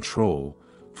my control,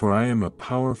 for I am a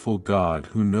powerful God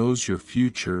who knows your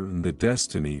future and the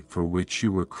destiny for which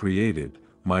you were created,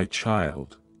 my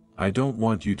child. I don't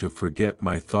want you to forget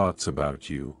my thoughts about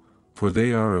you, for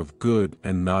they are of good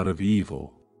and not of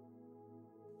evil.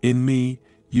 In me,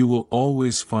 you will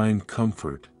always find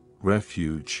comfort,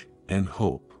 refuge, and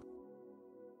hope.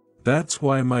 That's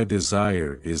why my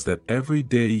desire is that every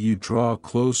day you draw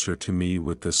closer to me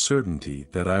with the certainty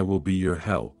that I will be your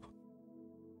help,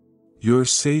 your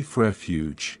safe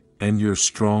refuge, and your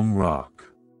strong rock.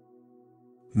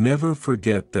 Never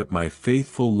forget that my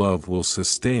faithful love will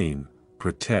sustain,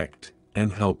 protect,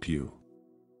 and help you.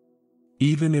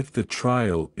 Even if the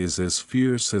trial is as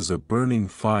fierce as a burning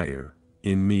fire,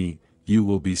 in me, you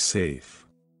will be safe.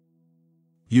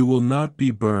 You will not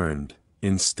be burned,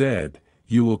 instead,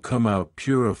 you will come out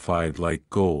purified like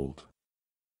gold.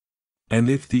 And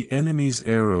if the enemy's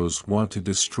arrows want to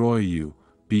destroy you,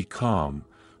 be calm,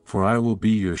 for I will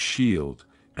be your shield,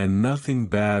 and nothing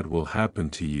bad will happen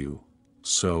to you.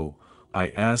 So, I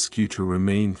ask you to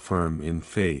remain firm in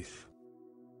faith.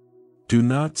 Do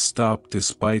not stop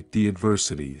despite the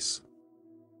adversities.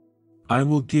 I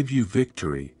will give you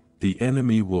victory, the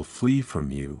enemy will flee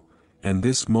from you, and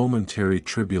this momentary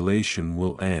tribulation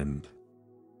will end.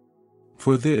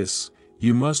 For this,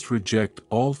 you must reject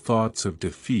all thoughts of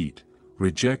defeat,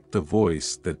 reject the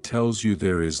voice that tells you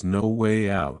there is no way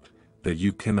out, that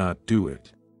you cannot do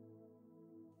it,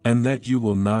 and that you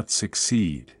will not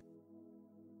succeed.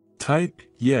 Type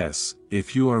yes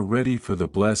if you are ready for the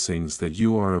blessings that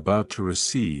you are about to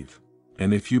receive,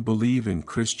 and if you believe in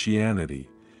Christianity,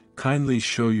 kindly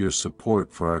show your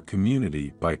support for our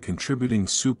community by contributing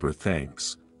super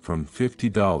thanks, from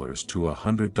 $50 to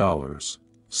 $100.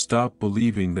 Stop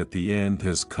believing that the end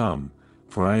has come,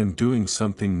 for I am doing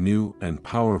something new and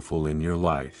powerful in your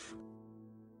life.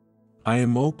 I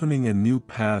am opening a new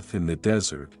path in the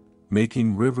desert,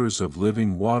 making rivers of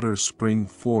living water spring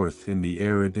forth in the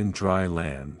arid and dry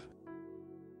land.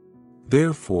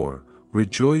 Therefore,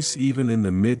 rejoice even in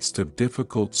the midst of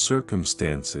difficult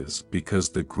circumstances, because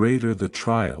the greater the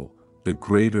trial, the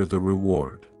greater the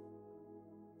reward.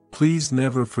 Please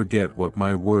never forget what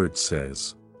my word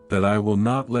says, that I will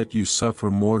not let you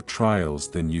suffer more trials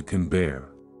than you can bear.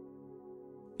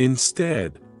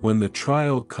 Instead, when the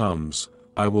trial comes,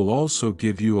 I will also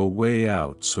give you a way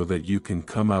out so that you can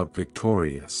come out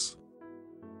victorious.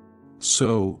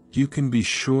 So, you can be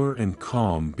sure and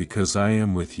calm because I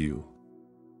am with you.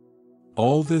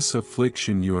 All this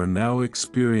affliction you are now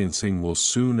experiencing will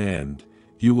soon end,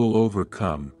 you will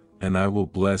overcome, and I will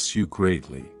bless you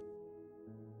greatly.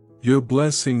 Your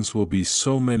blessings will be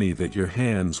so many that your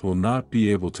hands will not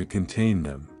be able to contain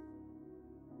them.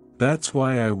 That's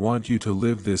why I want you to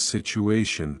live this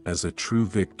situation as a true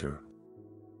victor.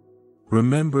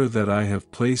 Remember that I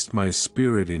have placed my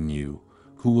Spirit in you,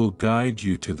 who will guide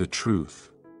you to the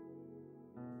truth.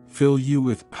 Fill you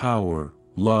with power,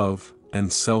 love,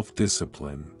 and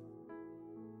self-discipline.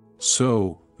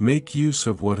 So, make use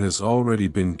of what has already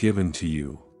been given to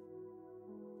you.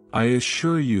 I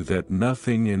assure you that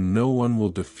nothing and no one will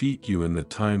defeat you in the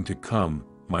time to come,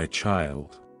 my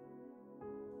child.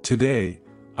 Today,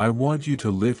 I want you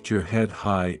to lift your head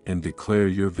high and declare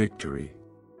your victory.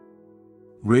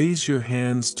 Raise your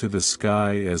hands to the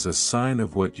sky as a sign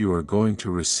of what you are going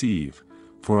to receive,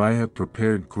 for I have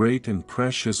prepared great and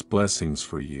precious blessings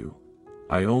for you.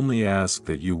 I only ask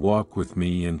that you walk with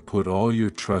me and put all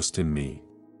your trust in me.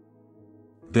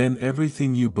 Then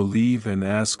everything you believe and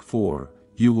ask for,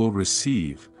 you will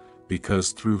receive,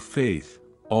 because through faith,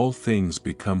 all things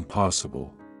become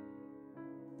possible.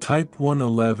 Type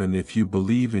 111 if you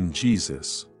believe in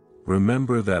Jesus.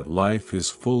 Remember that life is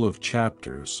full of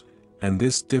chapters, and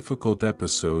this difficult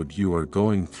episode you are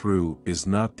going through is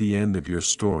not the end of your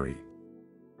story.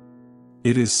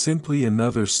 It is simply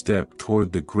another step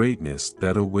toward the greatness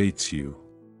that awaits you.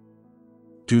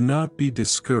 Do not be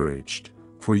discouraged,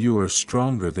 for you are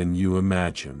stronger than you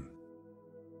imagine.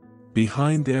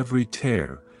 Behind every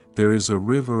tear, there is a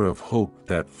river of hope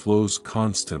that flows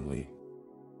constantly.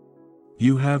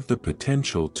 You have the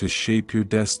potential to shape your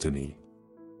destiny.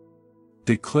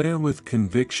 Declare with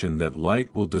conviction that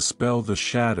light will dispel the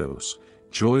shadows,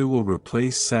 joy will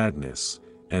replace sadness,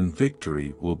 and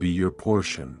victory will be your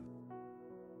portion.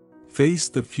 Face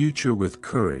the future with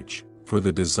courage, for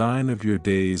the design of your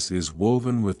days is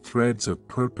woven with threads of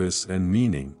purpose and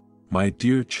meaning. My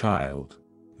dear child,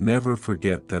 never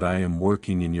forget that I am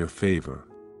working in your favor.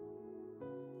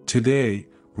 Today,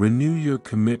 renew your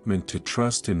commitment to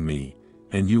trust in me,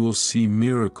 and you will see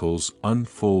miracles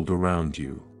unfold around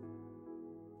you.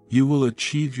 You will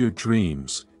achieve your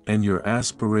dreams, and your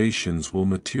aspirations will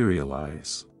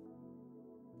materialize.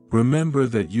 Remember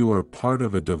that you are part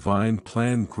of a divine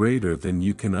plan greater than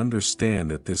you can understand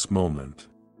at this moment.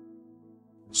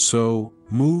 So,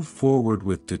 move forward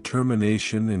with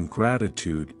determination and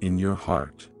gratitude in your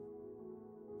heart.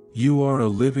 You are a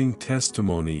living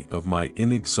testimony of my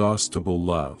inexhaustible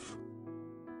love.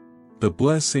 The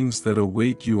blessings that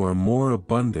await you are more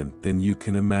abundant than you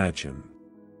can imagine.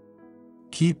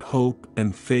 Keep hope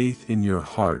and faith in your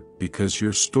heart because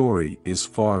your story is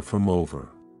far from over.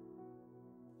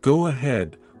 Go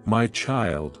ahead, my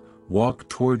child, walk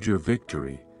toward your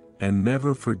victory, and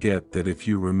never forget that if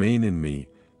you remain in me,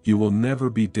 you will never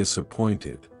be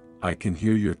disappointed. I can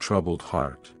hear your troubled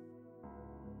heart.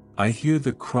 I hear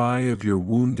the cry of your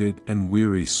wounded and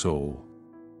weary soul.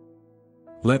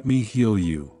 Let me heal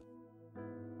you.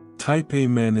 Type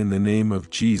Amen in the name of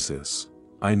Jesus.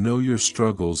 I know your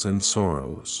struggles and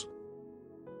sorrows.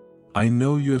 I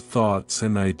know your thoughts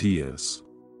and ideas.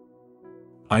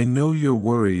 I know your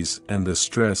worries and the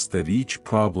stress that each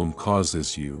problem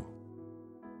causes you.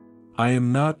 I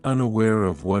am not unaware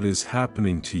of what is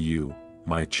happening to you,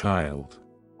 my child.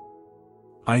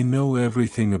 I know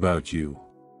everything about you.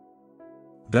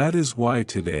 That is why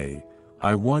today,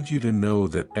 I want you to know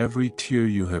that every tear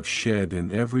you have shed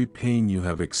and every pain you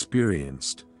have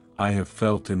experienced, I have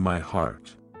felt in my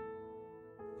heart.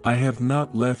 I have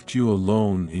not left you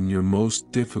alone in your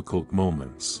most difficult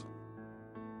moments.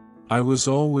 I was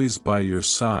always by your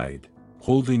side,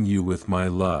 holding you with my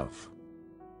love.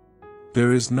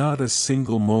 There is not a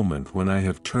single moment when I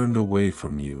have turned away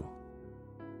from you.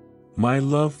 My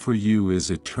love for you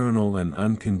is eternal and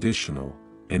unconditional,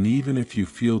 and even if you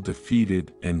feel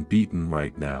defeated and beaten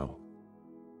right now,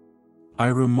 I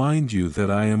remind you that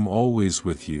I am always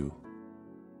with you.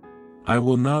 I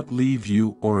will not leave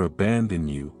you or abandon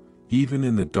you, even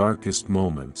in the darkest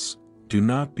moments. Do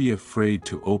not be afraid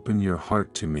to open your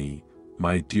heart to me,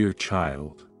 my dear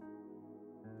child.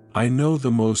 I know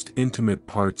the most intimate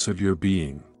parts of your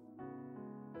being.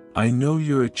 I know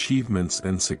your achievements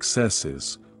and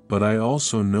successes, but I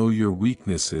also know your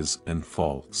weaknesses and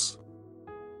faults.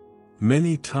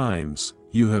 Many times,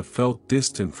 you have felt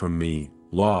distant from me,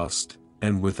 lost,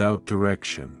 and without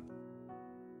direction.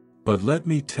 But let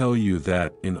me tell you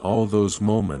that in all those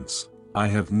moments, I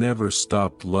have never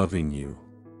stopped loving you.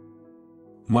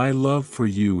 My love for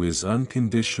you is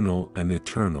unconditional and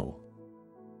eternal.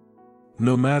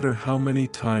 No matter how many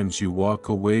times you walk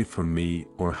away from me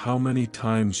or how many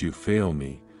times you fail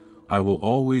me, I will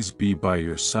always be by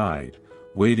your side,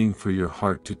 waiting for your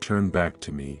heart to turn back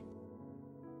to me.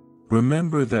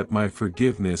 Remember that my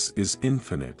forgiveness is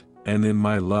infinite, and in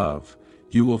my love,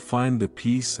 you will find the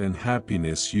peace and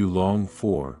happiness you long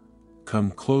for.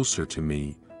 Come closer to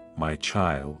me, my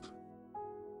child.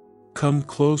 Come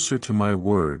closer to my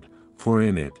word, for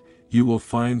in it, you will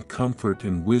find comfort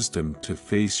and wisdom to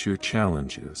face your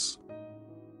challenges.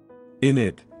 In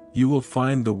it, you will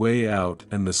find the way out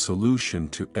and the solution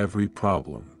to every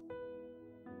problem.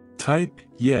 Type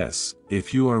yes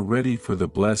if you are ready for the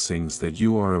blessings that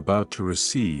you are about to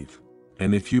receive,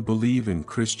 and if you believe in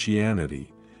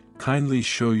Christianity, kindly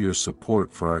show your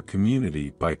support for our community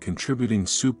by contributing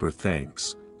super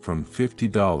thanks, from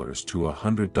 $50 to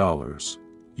 $100.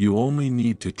 You only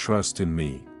need to trust in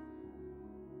me.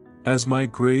 As my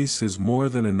grace is more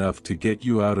than enough to get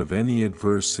you out of any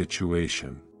adverse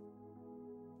situation.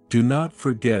 Do not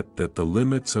forget that the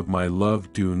limits of my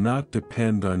love do not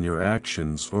depend on your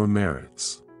actions or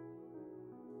merits.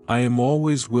 I am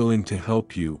always willing to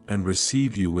help you and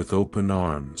receive you with open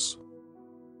arms.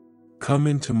 Come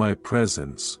into my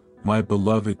presence, my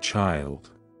beloved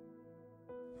child.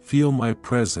 Feel my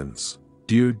presence,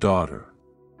 dear daughter.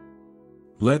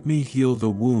 Let me heal the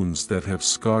wounds that have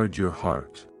scarred your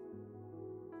heart.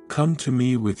 Come to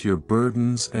me with your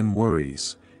burdens and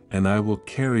worries, and I will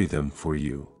carry them for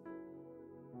you.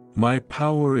 My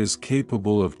power is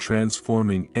capable of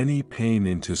transforming any pain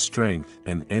into strength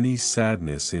and any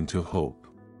sadness into hope.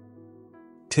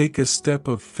 Take a step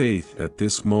of faith at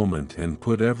this moment and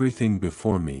put everything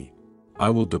before me. I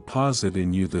will deposit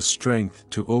in you the strength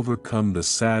to overcome the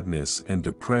sadness and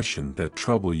depression that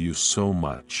trouble you so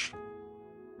much.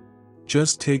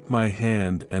 Just take my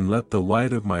hand and let the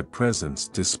light of my presence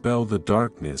dispel the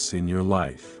darkness in your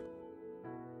life.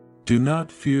 Do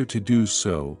not fear to do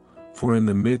so, for in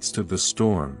the midst of the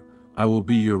storm, I will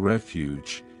be your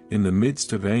refuge. In the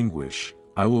midst of anguish,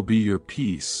 I will be your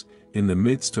peace. In the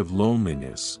midst of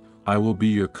loneliness, I will be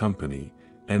your company,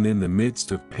 and in the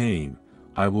midst of pain,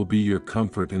 I will be your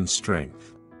comfort and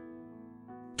strength.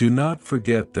 Do not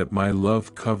forget that my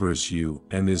love covers you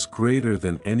and is greater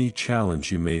than any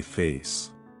challenge you may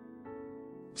face.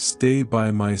 Stay by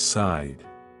my side.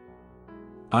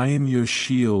 I am your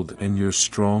shield and your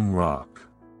strong rock.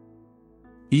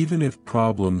 Even if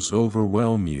problems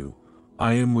overwhelm you,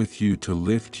 I am with you to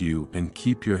lift you and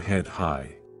keep your head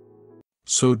high.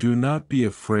 So do not be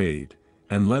afraid,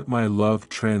 and let my love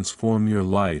transform your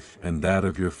life and that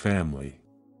of your family.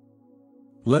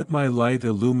 Let my light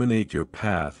illuminate your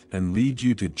path and lead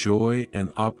you to joy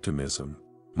and optimism.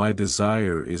 My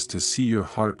desire is to see your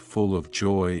heart full of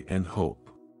joy and hope.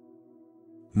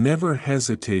 Never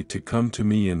hesitate to come to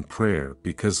me in prayer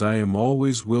because I am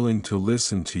always willing to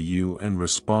listen to you and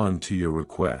respond to your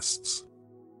requests.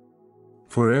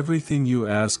 For everything you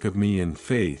ask of me in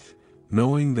faith,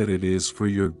 knowing that it is for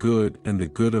your good and the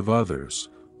good of others,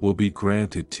 will be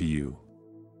granted to you.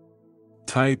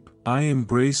 Type, I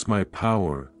embrace my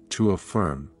power, to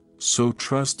affirm, so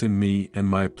trust in me and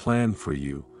my plan for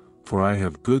you, for I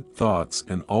have good thoughts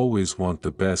and always want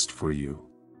the best for you.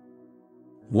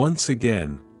 Once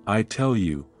again, I tell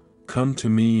you, come to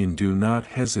me and do not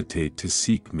hesitate to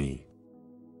seek me.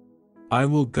 I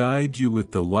will guide you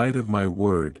with the light of my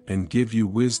word and give you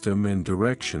wisdom and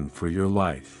direction for your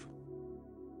life.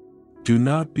 Do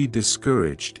not be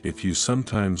discouraged if you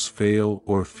sometimes fail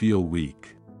or feel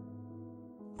weak.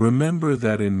 Remember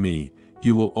that in me,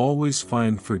 you will always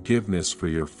find forgiveness for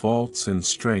your faults and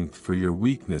strength for your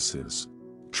weaknesses.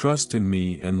 Trust in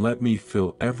me and let me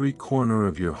fill every corner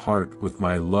of your heart with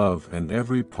my love and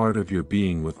every part of your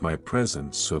being with my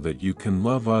presence so that you can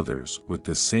love others with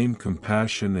the same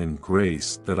compassion and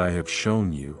grace that I have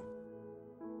shown you.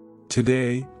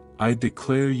 Today, I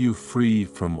declare you free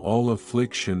from all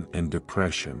affliction and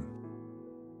depression.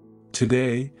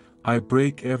 Today, I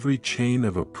break every chain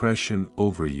of oppression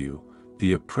over you,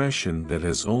 the oppression that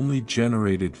has only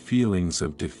generated feelings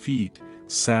of defeat,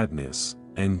 sadness,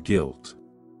 and guilt.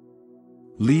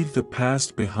 Leave the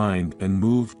past behind and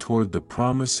move toward the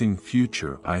promising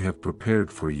future I have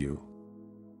prepared for you.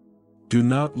 Do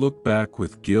not look back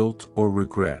with guilt or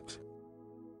regret,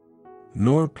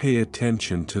 nor pay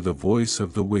attention to the voice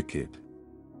of the wicked.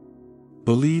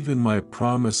 Believe in my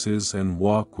promises and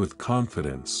walk with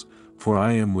confidence, for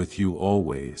I am with you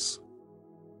always.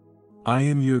 I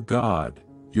am your God,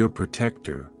 your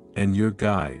protector, and your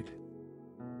guide.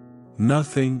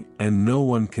 Nothing and no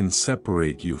one can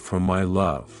separate you from my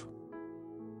love.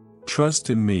 Trust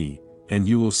in me, and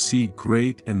you will see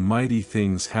great and mighty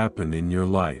things happen in your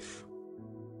life.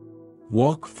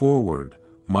 Walk forward,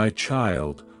 my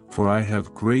child, for I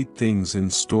have great things in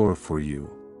store for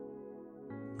you.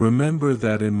 Remember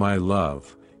that in my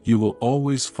love, you will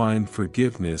always find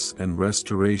forgiveness and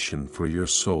restoration for your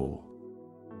soul.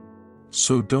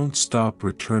 So don't stop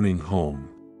returning home.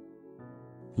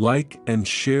 Like and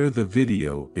share the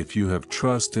video if you have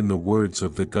trust in the words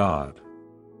of the God.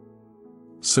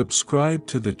 Subscribe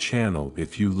to the channel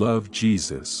if you love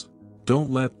Jesus. Don't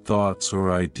let thoughts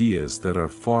or ideas that are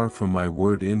far from my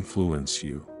word influence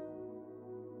you.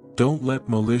 Don't let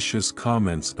malicious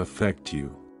comments affect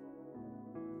you.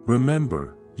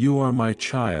 Remember, you are my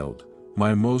child,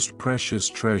 my most precious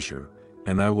treasure,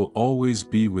 and I will always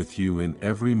be with you in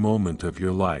every moment of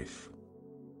your life.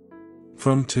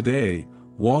 From today,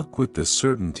 walk with the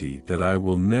certainty that I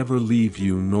will never leave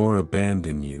you nor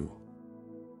abandon you.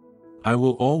 I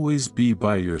will always be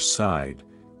by your side,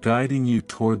 guiding you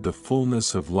toward the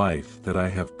fullness of life that I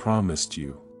have promised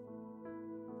you.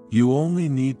 You only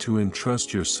need to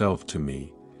entrust yourself to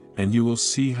me, and you will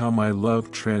see how my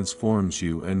love transforms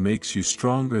you and makes you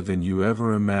stronger than you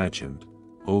ever imagined.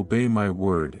 Obey my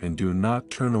word and do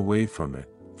not turn away from it,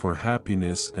 for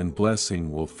happiness and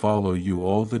blessing will follow you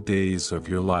all the days of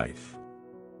your life.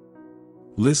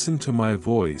 Listen to my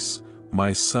voice,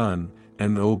 my son,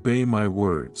 and obey my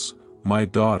words, my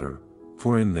daughter,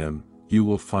 for in them you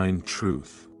will find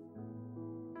truth.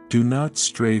 Do not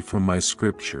stray from my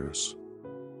scriptures.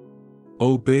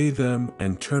 Obey them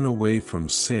and turn away from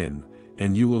sin,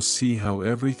 and you will see how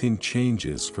everything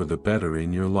changes for the better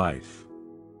in your life.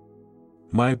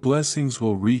 My blessings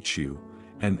will reach you,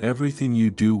 and everything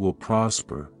you do will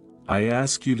prosper. I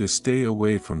ask you to stay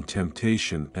away from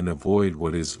temptation and avoid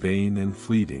what is vain and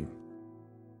fleeting.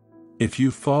 If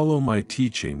you follow my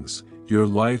teachings, your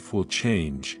life will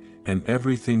change, and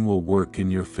everything will work in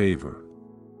your favor.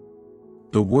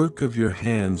 The work of your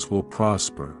hands will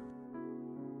prosper.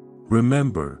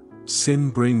 Remember, sin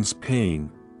brings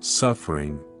pain,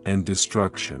 suffering, and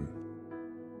destruction.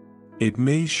 It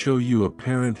may show you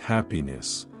apparent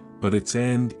happiness, but its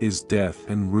end is death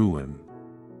and ruin.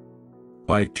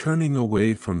 By turning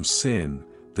away from sin,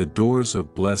 the doors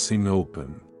of blessing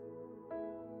open.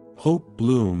 Hope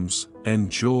blooms, and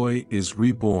joy is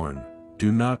reborn.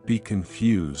 Do not be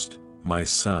confused, my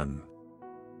son.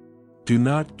 Do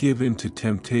not give in to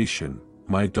temptation,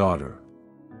 my daughter.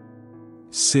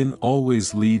 Sin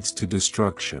always leads to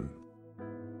destruction.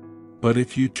 But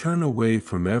if you turn away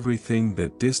from everything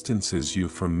that distances you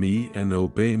from me and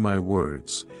obey my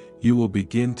words, you will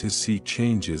begin to see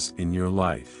changes in your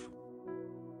life.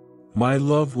 My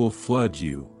love will flood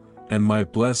you, and my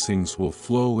blessings will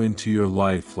flow into your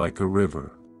life like a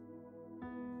river.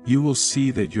 You will see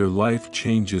that your life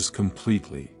changes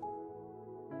completely.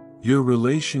 Your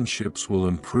relationships will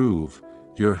improve,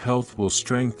 your health will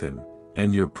strengthen,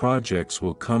 and your projects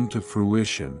will come to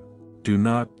fruition. Do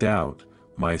not doubt,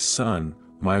 my son,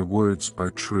 my words are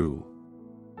true.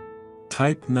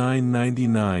 Type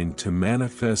 999 to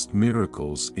manifest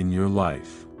miracles in your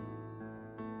life.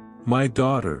 My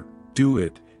daughter, do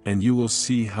it, and you will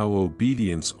see how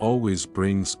obedience always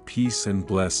brings peace and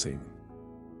blessing.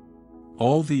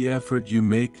 All the effort you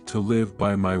make to live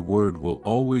by my word will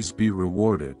always be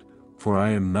rewarded, for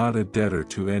I am not a debtor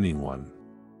to anyone.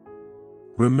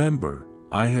 Remember,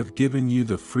 I have given you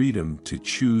the freedom to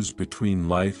choose between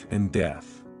life and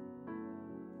death.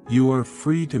 You are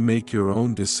free to make your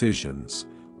own decisions,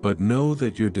 but know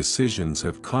that your decisions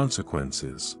have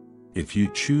consequences. If you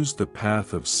choose the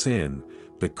path of sin,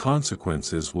 the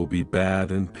consequences will be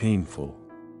bad and painful.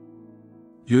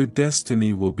 Your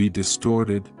destiny will be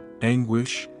distorted,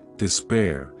 anguish,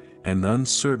 despair, and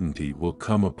uncertainty will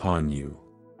come upon you.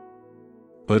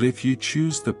 But if you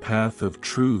choose the path of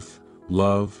truth,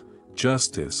 love,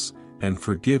 justice, and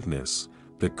forgiveness,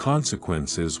 the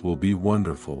consequences will be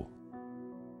wonderful.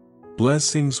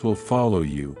 Blessings will follow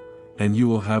you, and you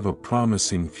will have a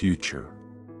promising future.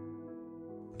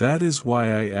 That is why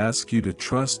I ask you to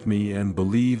trust me and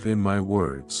believe in my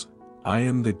words. I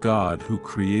am the God who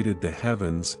created the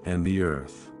heavens and the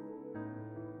earth.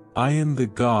 I am the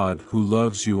God who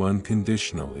loves you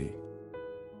unconditionally.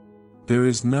 There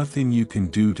is nothing you can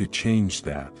do to change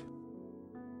that.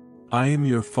 I am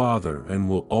your Father and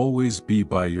will always be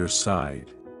by your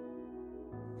side.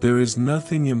 There is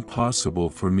nothing impossible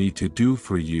for me to do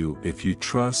for you if you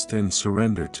trust and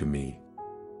surrender to me.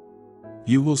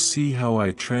 You will see how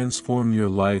I transform your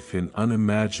life in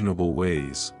unimaginable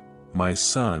ways. My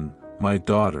son, my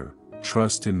daughter,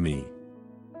 trust in me.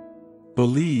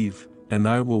 Believe, and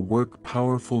I will work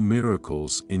powerful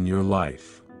miracles in your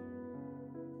life.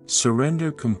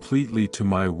 Surrender completely to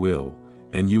my will,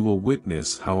 and you will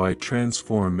witness how I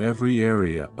transform every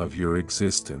area of your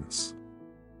existence.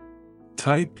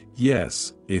 Type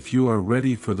yes if you are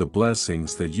ready for the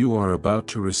blessings that you are about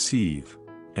to receive,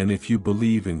 and if you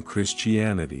believe in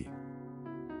Christianity.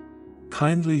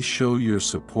 Kindly show your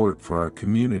support for our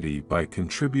community by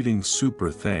contributing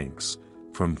super thanks,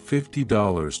 from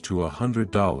 $50 to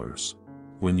 $100.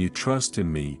 When you trust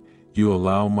in me, you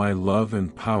allow my love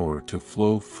and power to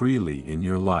flow freely in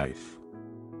your life.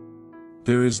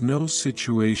 There is no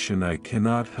situation I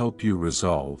cannot help you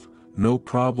resolve, no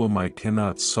problem I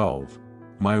cannot solve.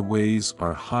 My ways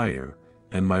are higher,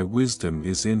 and my wisdom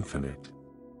is infinite.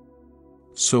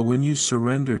 So when you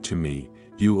surrender to me,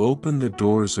 you open the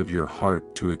doors of your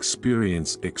heart to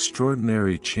experience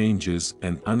extraordinary changes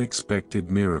and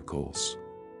unexpected miracles.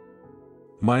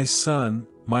 My son,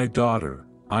 my daughter,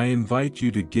 I invite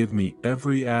you to give me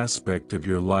every aspect of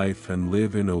your life and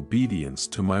live in obedience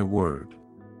to my word.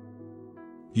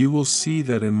 You will see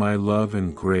that in my love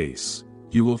and grace,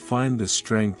 you will find the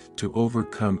strength to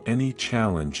overcome any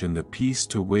challenge and the peace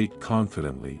to wait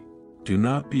confidently. Do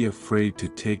not be afraid to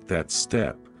take that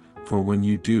step, for when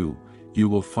you do, you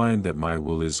will find that my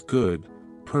will is good,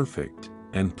 perfect,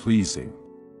 and pleasing.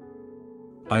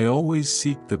 I always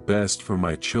seek the best for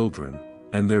my children,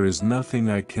 and there is nothing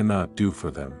I cannot do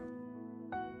for them.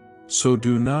 So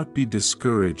do not be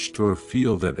discouraged or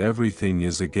feel that everything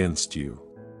is against you.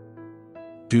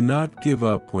 Do not give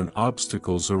up when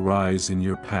obstacles arise in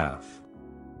your path.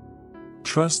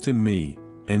 Trust in me,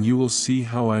 and you will see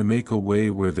how I make a way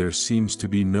where there seems to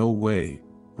be no way.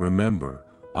 Remember,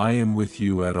 I am with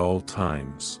you at all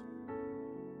times.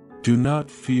 Do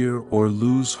not fear or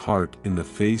lose heart in the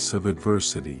face of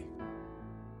adversity.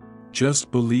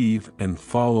 Just believe and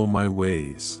follow my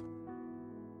ways.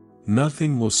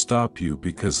 Nothing will stop you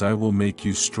because I will make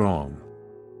you strong,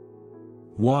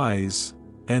 wise,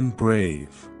 and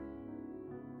brave.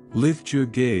 Lift your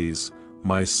gaze,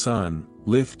 my son,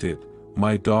 lift it,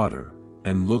 my daughter,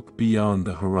 and look beyond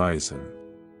the horizon.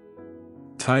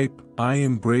 Type, I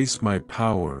embrace my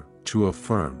power, to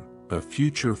affirm, a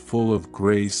future full of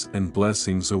grace and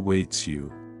blessings awaits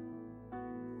you.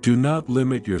 Do not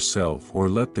limit yourself or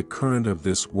let the current of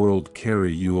this world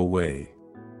carry you away.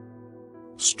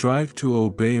 Strive to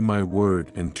obey my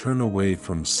word and turn away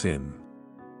from sin.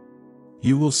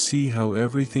 You will see how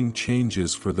everything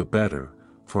changes for the better,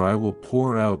 for I will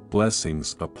pour out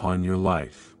blessings upon your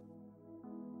life.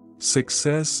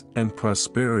 Success and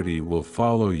prosperity will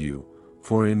follow you,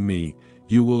 for in me,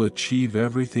 you will achieve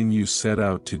everything you set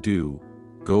out to do.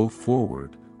 Go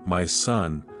forward, my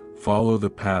son, follow the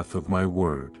path of my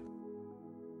word.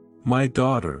 My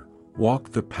daughter, walk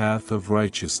the path of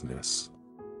righteousness.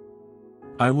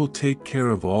 I will take care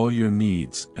of all your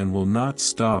needs and will not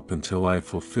stop until I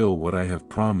fulfill what I have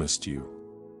promised you.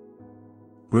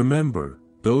 Remember,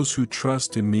 those who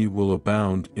trust in me will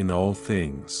abound in all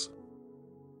things.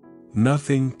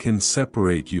 Nothing can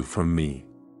separate you from me.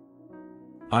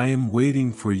 I am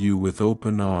waiting for you with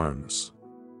open arms.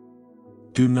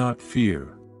 Do not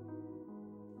fear.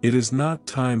 It is not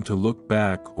time to look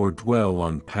back or dwell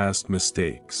on past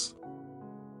mistakes.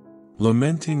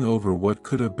 Lamenting over what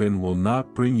could have been will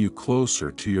not bring you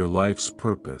closer to your life's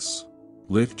purpose.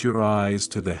 Lift your eyes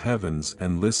to the heavens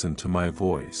and listen to my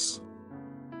voice.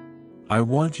 I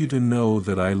want you to know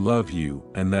that I love you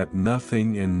and that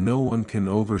nothing and no one can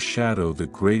overshadow the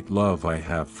great love I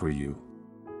have for you.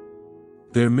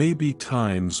 There may be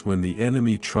times when the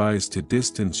enemy tries to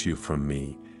distance you from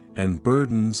me, and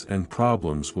burdens and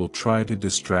problems will try to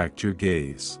distract your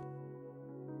gaze.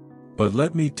 But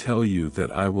let me tell you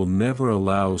that I will never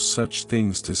allow such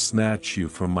things to snatch you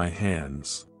from my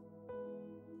hands.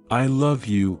 I love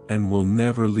you and will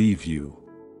never leave you.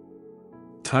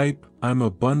 Type, I'm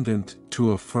abundant,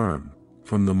 to affirm,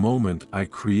 from the moment I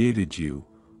created you,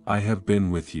 I have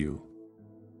been with you.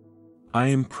 I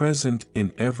am present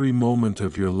in every moment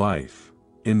of your life.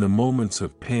 In the moments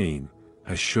of pain,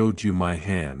 I showed you my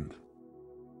hand.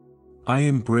 I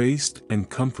embraced and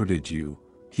comforted you,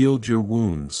 healed your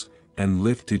wounds, and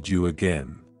lifted you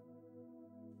again.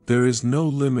 There is no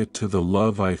limit to the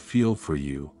love I feel for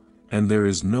you, and there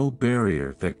is no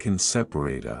barrier that can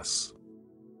separate us.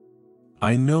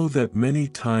 I know that many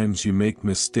times you make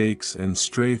mistakes and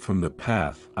stray from the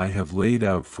path I have laid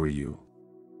out for you.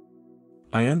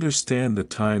 I understand the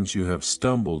times you have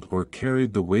stumbled or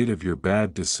carried the weight of your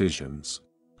bad decisions.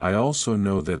 I also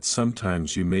know that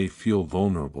sometimes you may feel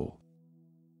vulnerable,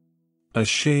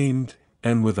 ashamed,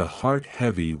 and with a heart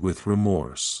heavy with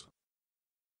remorse.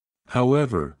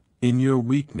 However, in your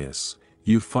weakness,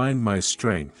 you find my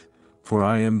strength, for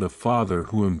I am the Father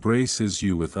who embraces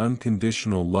you with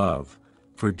unconditional love,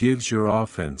 forgives your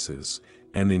offenses,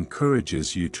 and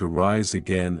encourages you to rise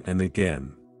again and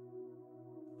again.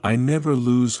 I never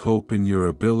lose hope in your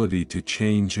ability to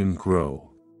change and grow.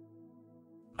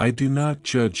 I do not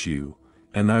judge you,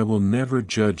 and I will never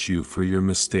judge you for your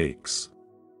mistakes.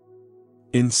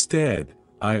 Instead,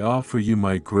 I offer you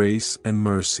my grace and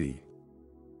mercy.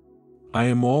 I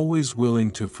am always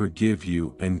willing to forgive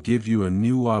you and give you a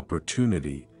new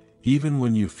opportunity, even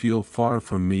when you feel far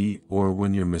from me or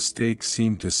when your mistakes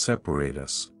seem to separate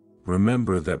us.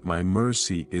 Remember that my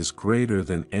mercy is greater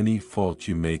than any fault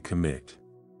you may commit.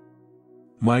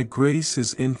 My grace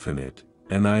is infinite,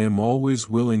 and I am always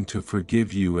willing to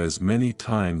forgive you as many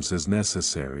times as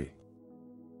necessary.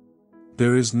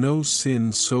 There is no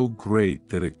sin so great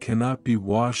that it cannot be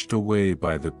washed away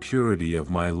by the purity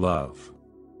of my love.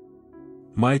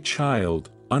 My child,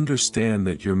 understand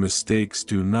that your mistakes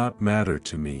do not matter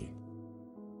to me.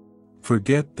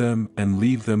 Forget them and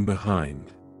leave them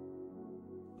behind.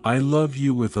 I love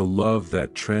you with a love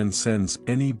that transcends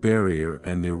any barrier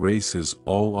and erases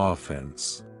all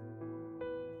offense.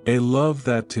 A love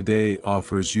that today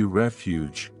offers you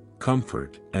refuge,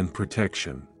 comfort, and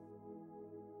protection.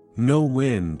 No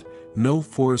wind, no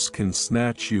force can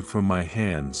snatch you from my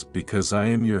hands because I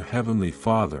am your heavenly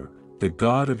Father, the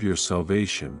God of your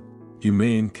salvation. You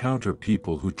may encounter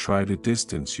people who try to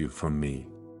distance you from me.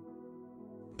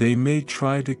 They may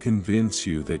try to convince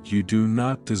you that you do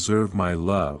not deserve my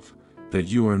love, that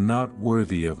you are not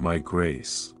worthy of my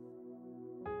grace.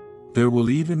 There will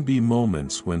even be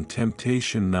moments when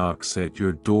temptation knocks at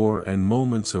your door and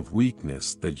moments of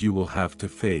weakness that you will have to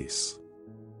face.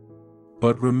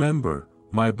 But remember,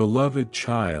 my beloved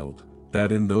child,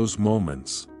 that in those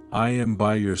moments, I am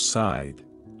by your side.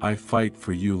 I fight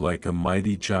for you like a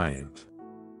mighty giant.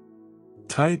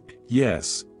 Type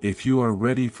yes if you are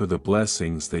ready for the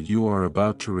blessings that you are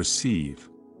about to receive,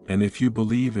 and if you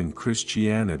believe in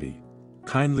Christianity,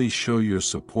 kindly show your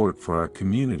support for our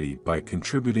community by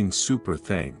contributing super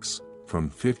thanks, from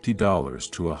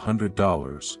 $50 to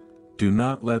 $100. Do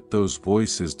not let those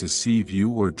voices deceive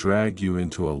you or drag you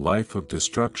into a life of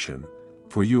destruction,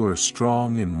 for you are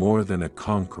strong and more than a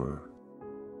conqueror.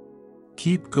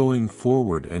 Keep going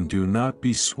forward and do not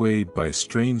be swayed by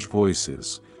strange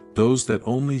voices, those that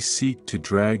only seek to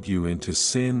drag you into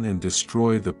sin and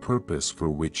destroy the purpose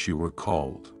for which you were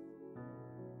called.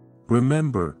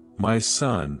 Remember, my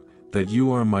son, that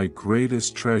you are my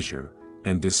greatest treasure,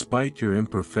 and despite your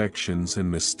imperfections and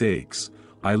mistakes,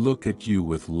 I look at you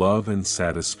with love and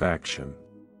satisfaction.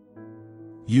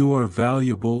 You are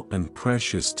valuable and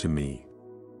precious to me.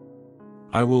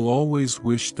 I will always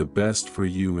wish the best for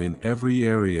you in every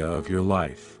area of your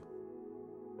life.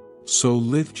 So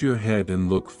lift your head and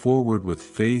look forward with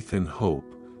faith and hope,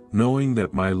 knowing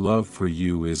that my love for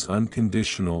you is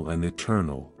unconditional and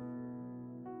eternal.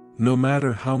 No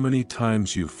matter how many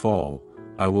times you fall,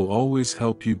 I will always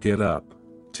help you get up.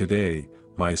 Today,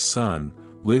 my son,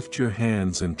 lift your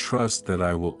hands and trust that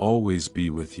I will always be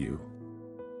with you.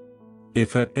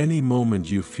 If at any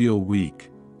moment you feel weak,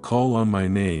 call on my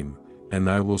name, and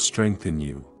I will strengthen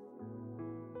you.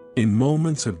 In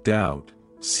moments of doubt,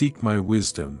 seek my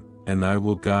wisdom, and I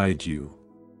will guide you.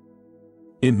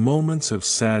 In moments of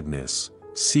sadness,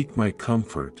 seek my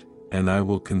comfort, and I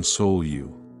will console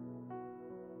you.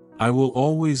 I will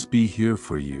always be here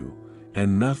for you,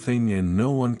 and nothing and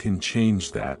no one can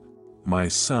change that. My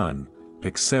son,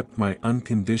 accept my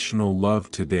unconditional love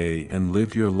today and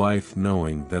live your life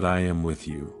knowing that I am with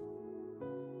you.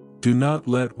 Do not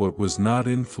let what was not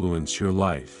influence your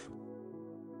life.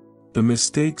 The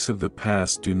mistakes of the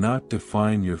past do not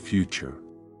define your future.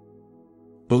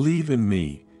 Believe in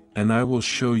me, and I will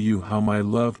show you how my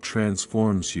love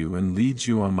transforms you and leads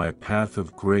you on my path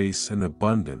of grace and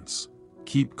abundance.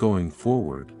 Keep going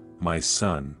forward, my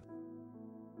son.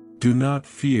 Do not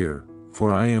fear,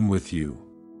 for I am with you.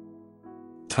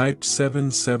 Type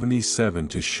 777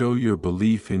 to show your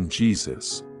belief in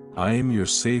Jesus. I am your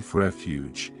safe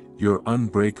refuge, your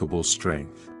unbreakable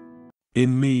strength.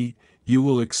 In me, you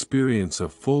will experience a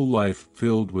full life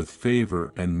filled with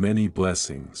favor and many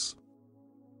blessings.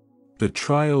 The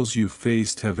trials you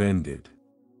faced have ended.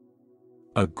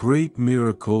 A great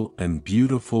miracle and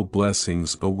beautiful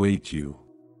blessings await you.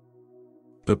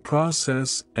 The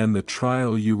process and the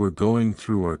trial you were going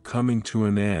through are coming to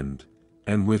an end,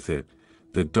 and with it,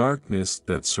 the darkness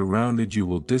that surrounded you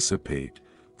will dissipate,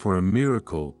 for a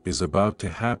miracle is about to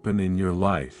happen in your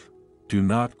life. Do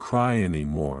not cry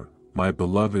anymore, my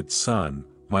beloved son,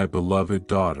 my beloved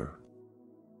daughter.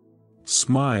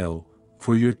 Smile,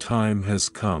 for your time has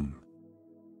come.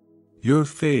 Your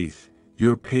faith,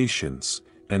 your patience,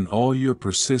 and all your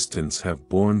persistence have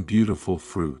borne beautiful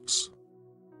fruits.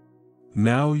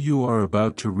 Now you are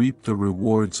about to reap the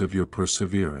rewards of your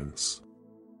perseverance.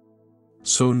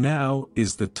 So now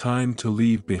is the time to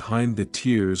leave behind the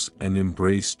tears and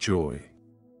embrace joy.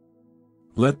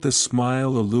 Let the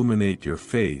smile illuminate your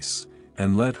face,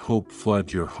 and let hope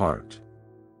flood your heart.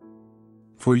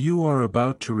 For you are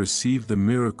about to receive the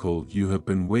miracle you have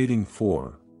been waiting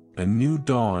for. A new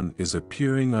dawn is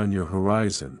appearing on your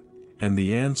horizon, and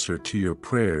the answer to your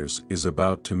prayers is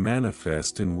about to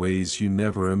manifest in ways you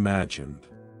never imagined.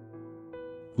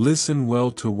 Listen well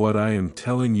to what I am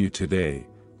telling you today,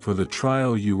 for the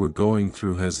trial you were going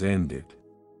through has ended.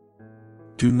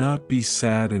 Do not be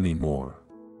sad anymore.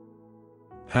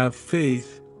 Have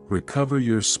faith, recover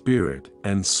your spirit,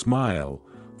 and smile,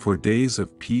 for days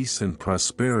of peace and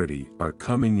prosperity are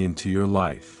coming into your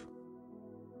life.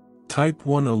 Type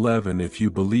 111 if you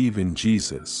believe in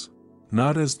Jesus.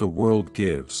 Not as the world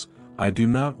gives. I do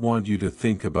not want you to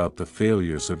think about the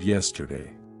failures of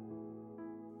yesterday.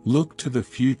 Look to the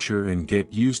future and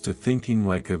get used to thinking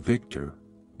like a victor.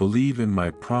 Believe in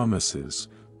my promises,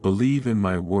 believe in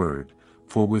my word,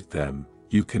 for with them,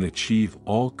 you can achieve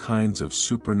all kinds of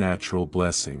supernatural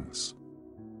blessings,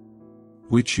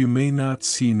 which you may not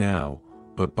see now,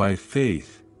 but by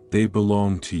faith, they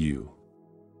belong to you.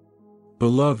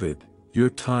 Beloved,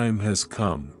 your time has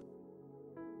come.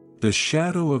 The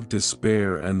shadow of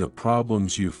despair and the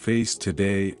problems you face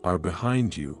today are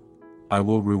behind you. I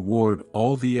will reward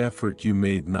all the effort you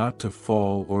made not to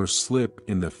fall or slip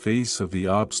in the face of the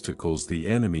obstacles the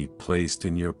enemy placed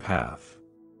in your path.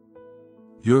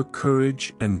 Your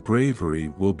courage and bravery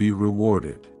will be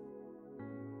rewarded.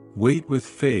 Wait with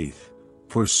faith,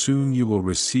 for soon you will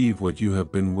receive what you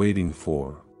have been waiting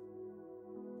for.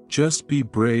 Just be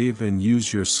brave and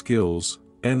use your skills,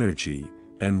 energy,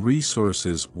 and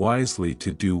resources wisely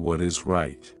to do what is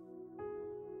right.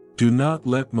 Do not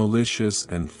let malicious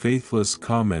and faithless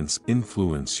comments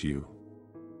influence you.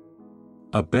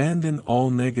 Abandon all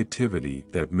negativity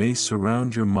that may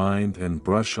surround your mind and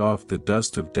brush off the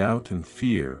dust of doubt and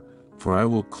fear, for I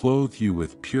will clothe you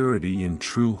with purity and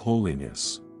true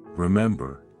holiness.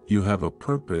 Remember, you have a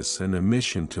purpose and a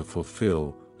mission to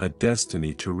fulfill, a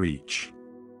destiny to reach.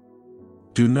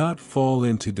 Do not fall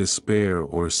into despair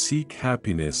or seek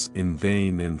happiness in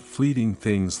vain and fleeting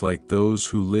things like those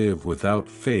who live without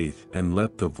faith and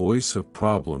let the voice of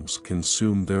problems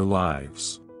consume their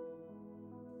lives.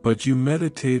 But you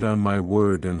meditate on my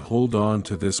word and hold on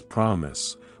to this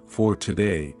promise, for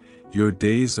today, your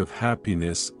days of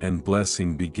happiness and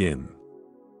blessing begin.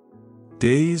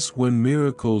 Days when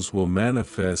miracles will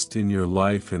manifest in your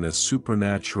life in a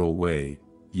supernatural way.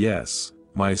 Yes,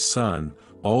 my son,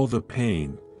 all the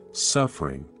pain,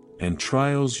 suffering, and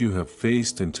trials you have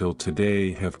faced until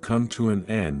today have come to an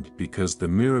end, because the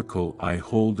miracle I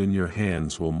hold in your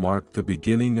hands will mark the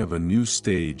beginning of a new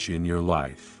stage in your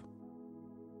life.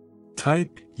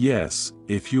 Type yes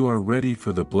if you are ready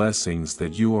for the blessings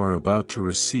that you are about to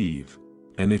receive,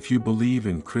 and if you believe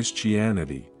in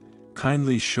Christianity,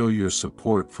 kindly show your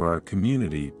support for our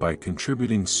community by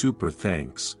contributing super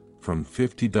thanks from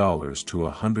 $50 to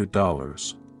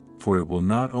 $100, for it will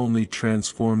not only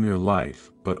transform your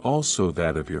life but also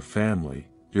that of your family,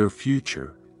 your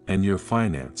future, and your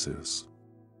finances.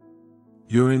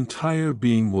 Your entire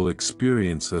being will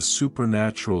experience a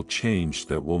supernatural change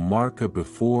that will mark a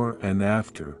before and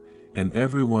after, and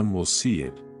everyone will see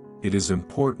it. It is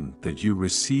important that you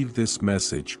receive this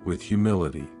message with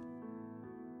humility.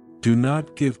 Do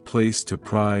not give place to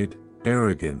pride,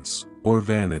 arrogance, or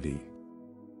vanity.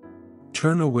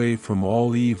 Turn away from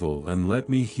all evil and let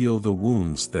me heal the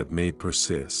wounds that may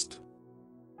persist.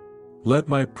 Let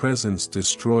my presence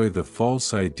destroy the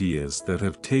false ideas that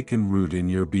have taken root in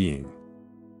your being.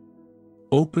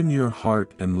 Open your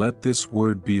heart and let this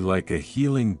word be like a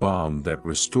healing balm that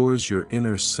restores your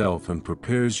inner self and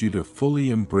prepares you to fully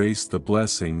embrace the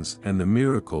blessings and the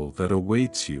miracle that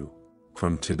awaits you.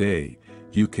 From today,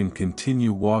 you can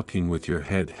continue walking with your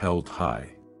head held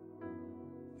high.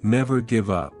 Never give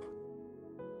up.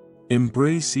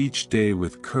 Embrace each day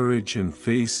with courage and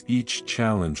face each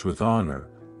challenge with honor,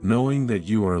 knowing that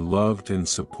you are loved and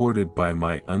supported by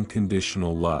my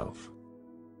unconditional love.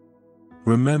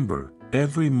 Remember,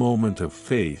 every moment of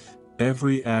faith,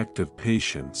 every act of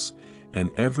patience, and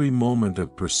every moment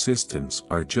of persistence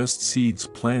are just seeds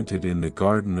planted in the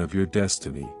garden of your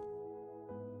destiny.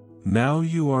 Now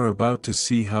you are about to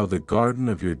see how the garden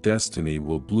of your destiny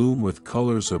will bloom with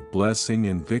colors of blessing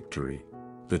and victory.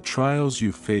 The trials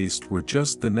you faced were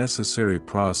just the necessary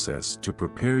process to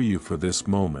prepare you for this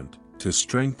moment, to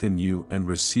strengthen you and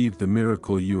receive the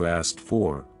miracle you asked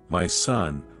for, my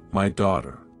son, my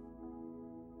daughter.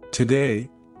 Today,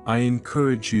 I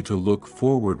encourage you to look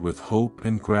forward with hope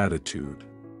and gratitude.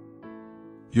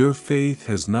 Your faith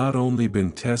has not only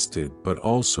been tested but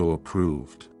also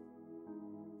approved.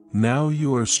 Now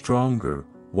you are stronger,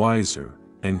 wiser,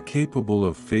 and capable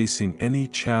of facing any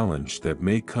challenge that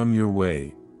may come your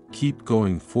way. Keep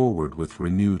going forward with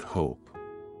renewed hope.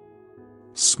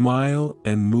 Smile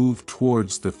and move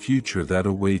towards the future that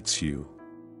awaits you.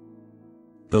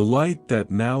 The light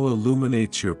that now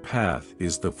illuminates your path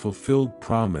is the fulfilled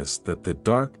promise that the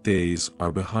dark days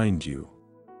are behind you.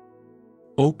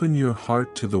 Open your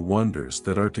heart to the wonders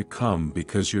that are to come,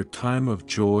 because your time of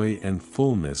joy and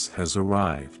fullness has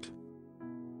arrived.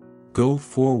 Go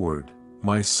forward,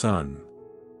 my son.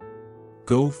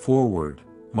 Go forward,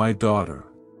 my daughter.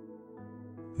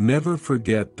 Never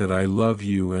forget that I love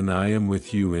you and I am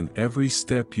with you in every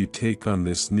step you take on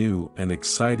this new and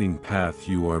exciting path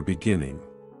you are beginning.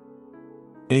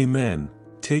 Amen.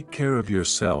 Take care of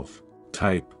yourself.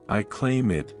 Type, I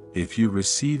claim it, if you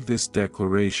receive this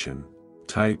declaration.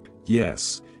 Type,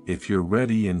 yes, if you're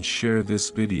ready, and share this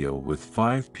video with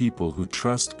 5 people who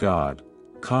trust God.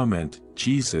 Comment,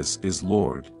 Jesus is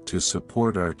Lord, to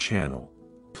support our channel.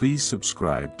 Please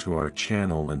subscribe to our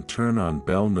channel and turn on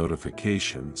bell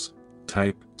notifications.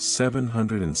 Type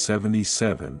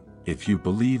 777 if you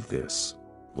believe this.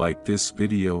 Like this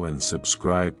video and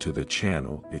subscribe to the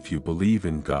channel if you believe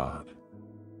in God.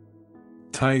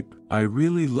 Type, I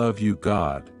really love you,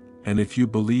 God, and if you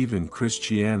believe in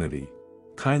Christianity.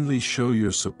 Kindly show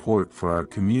your support for our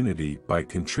community by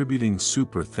contributing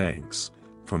super thanks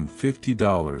from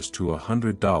 $50 to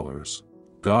 $100.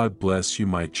 God bless you,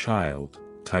 my child.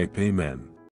 Type Amen.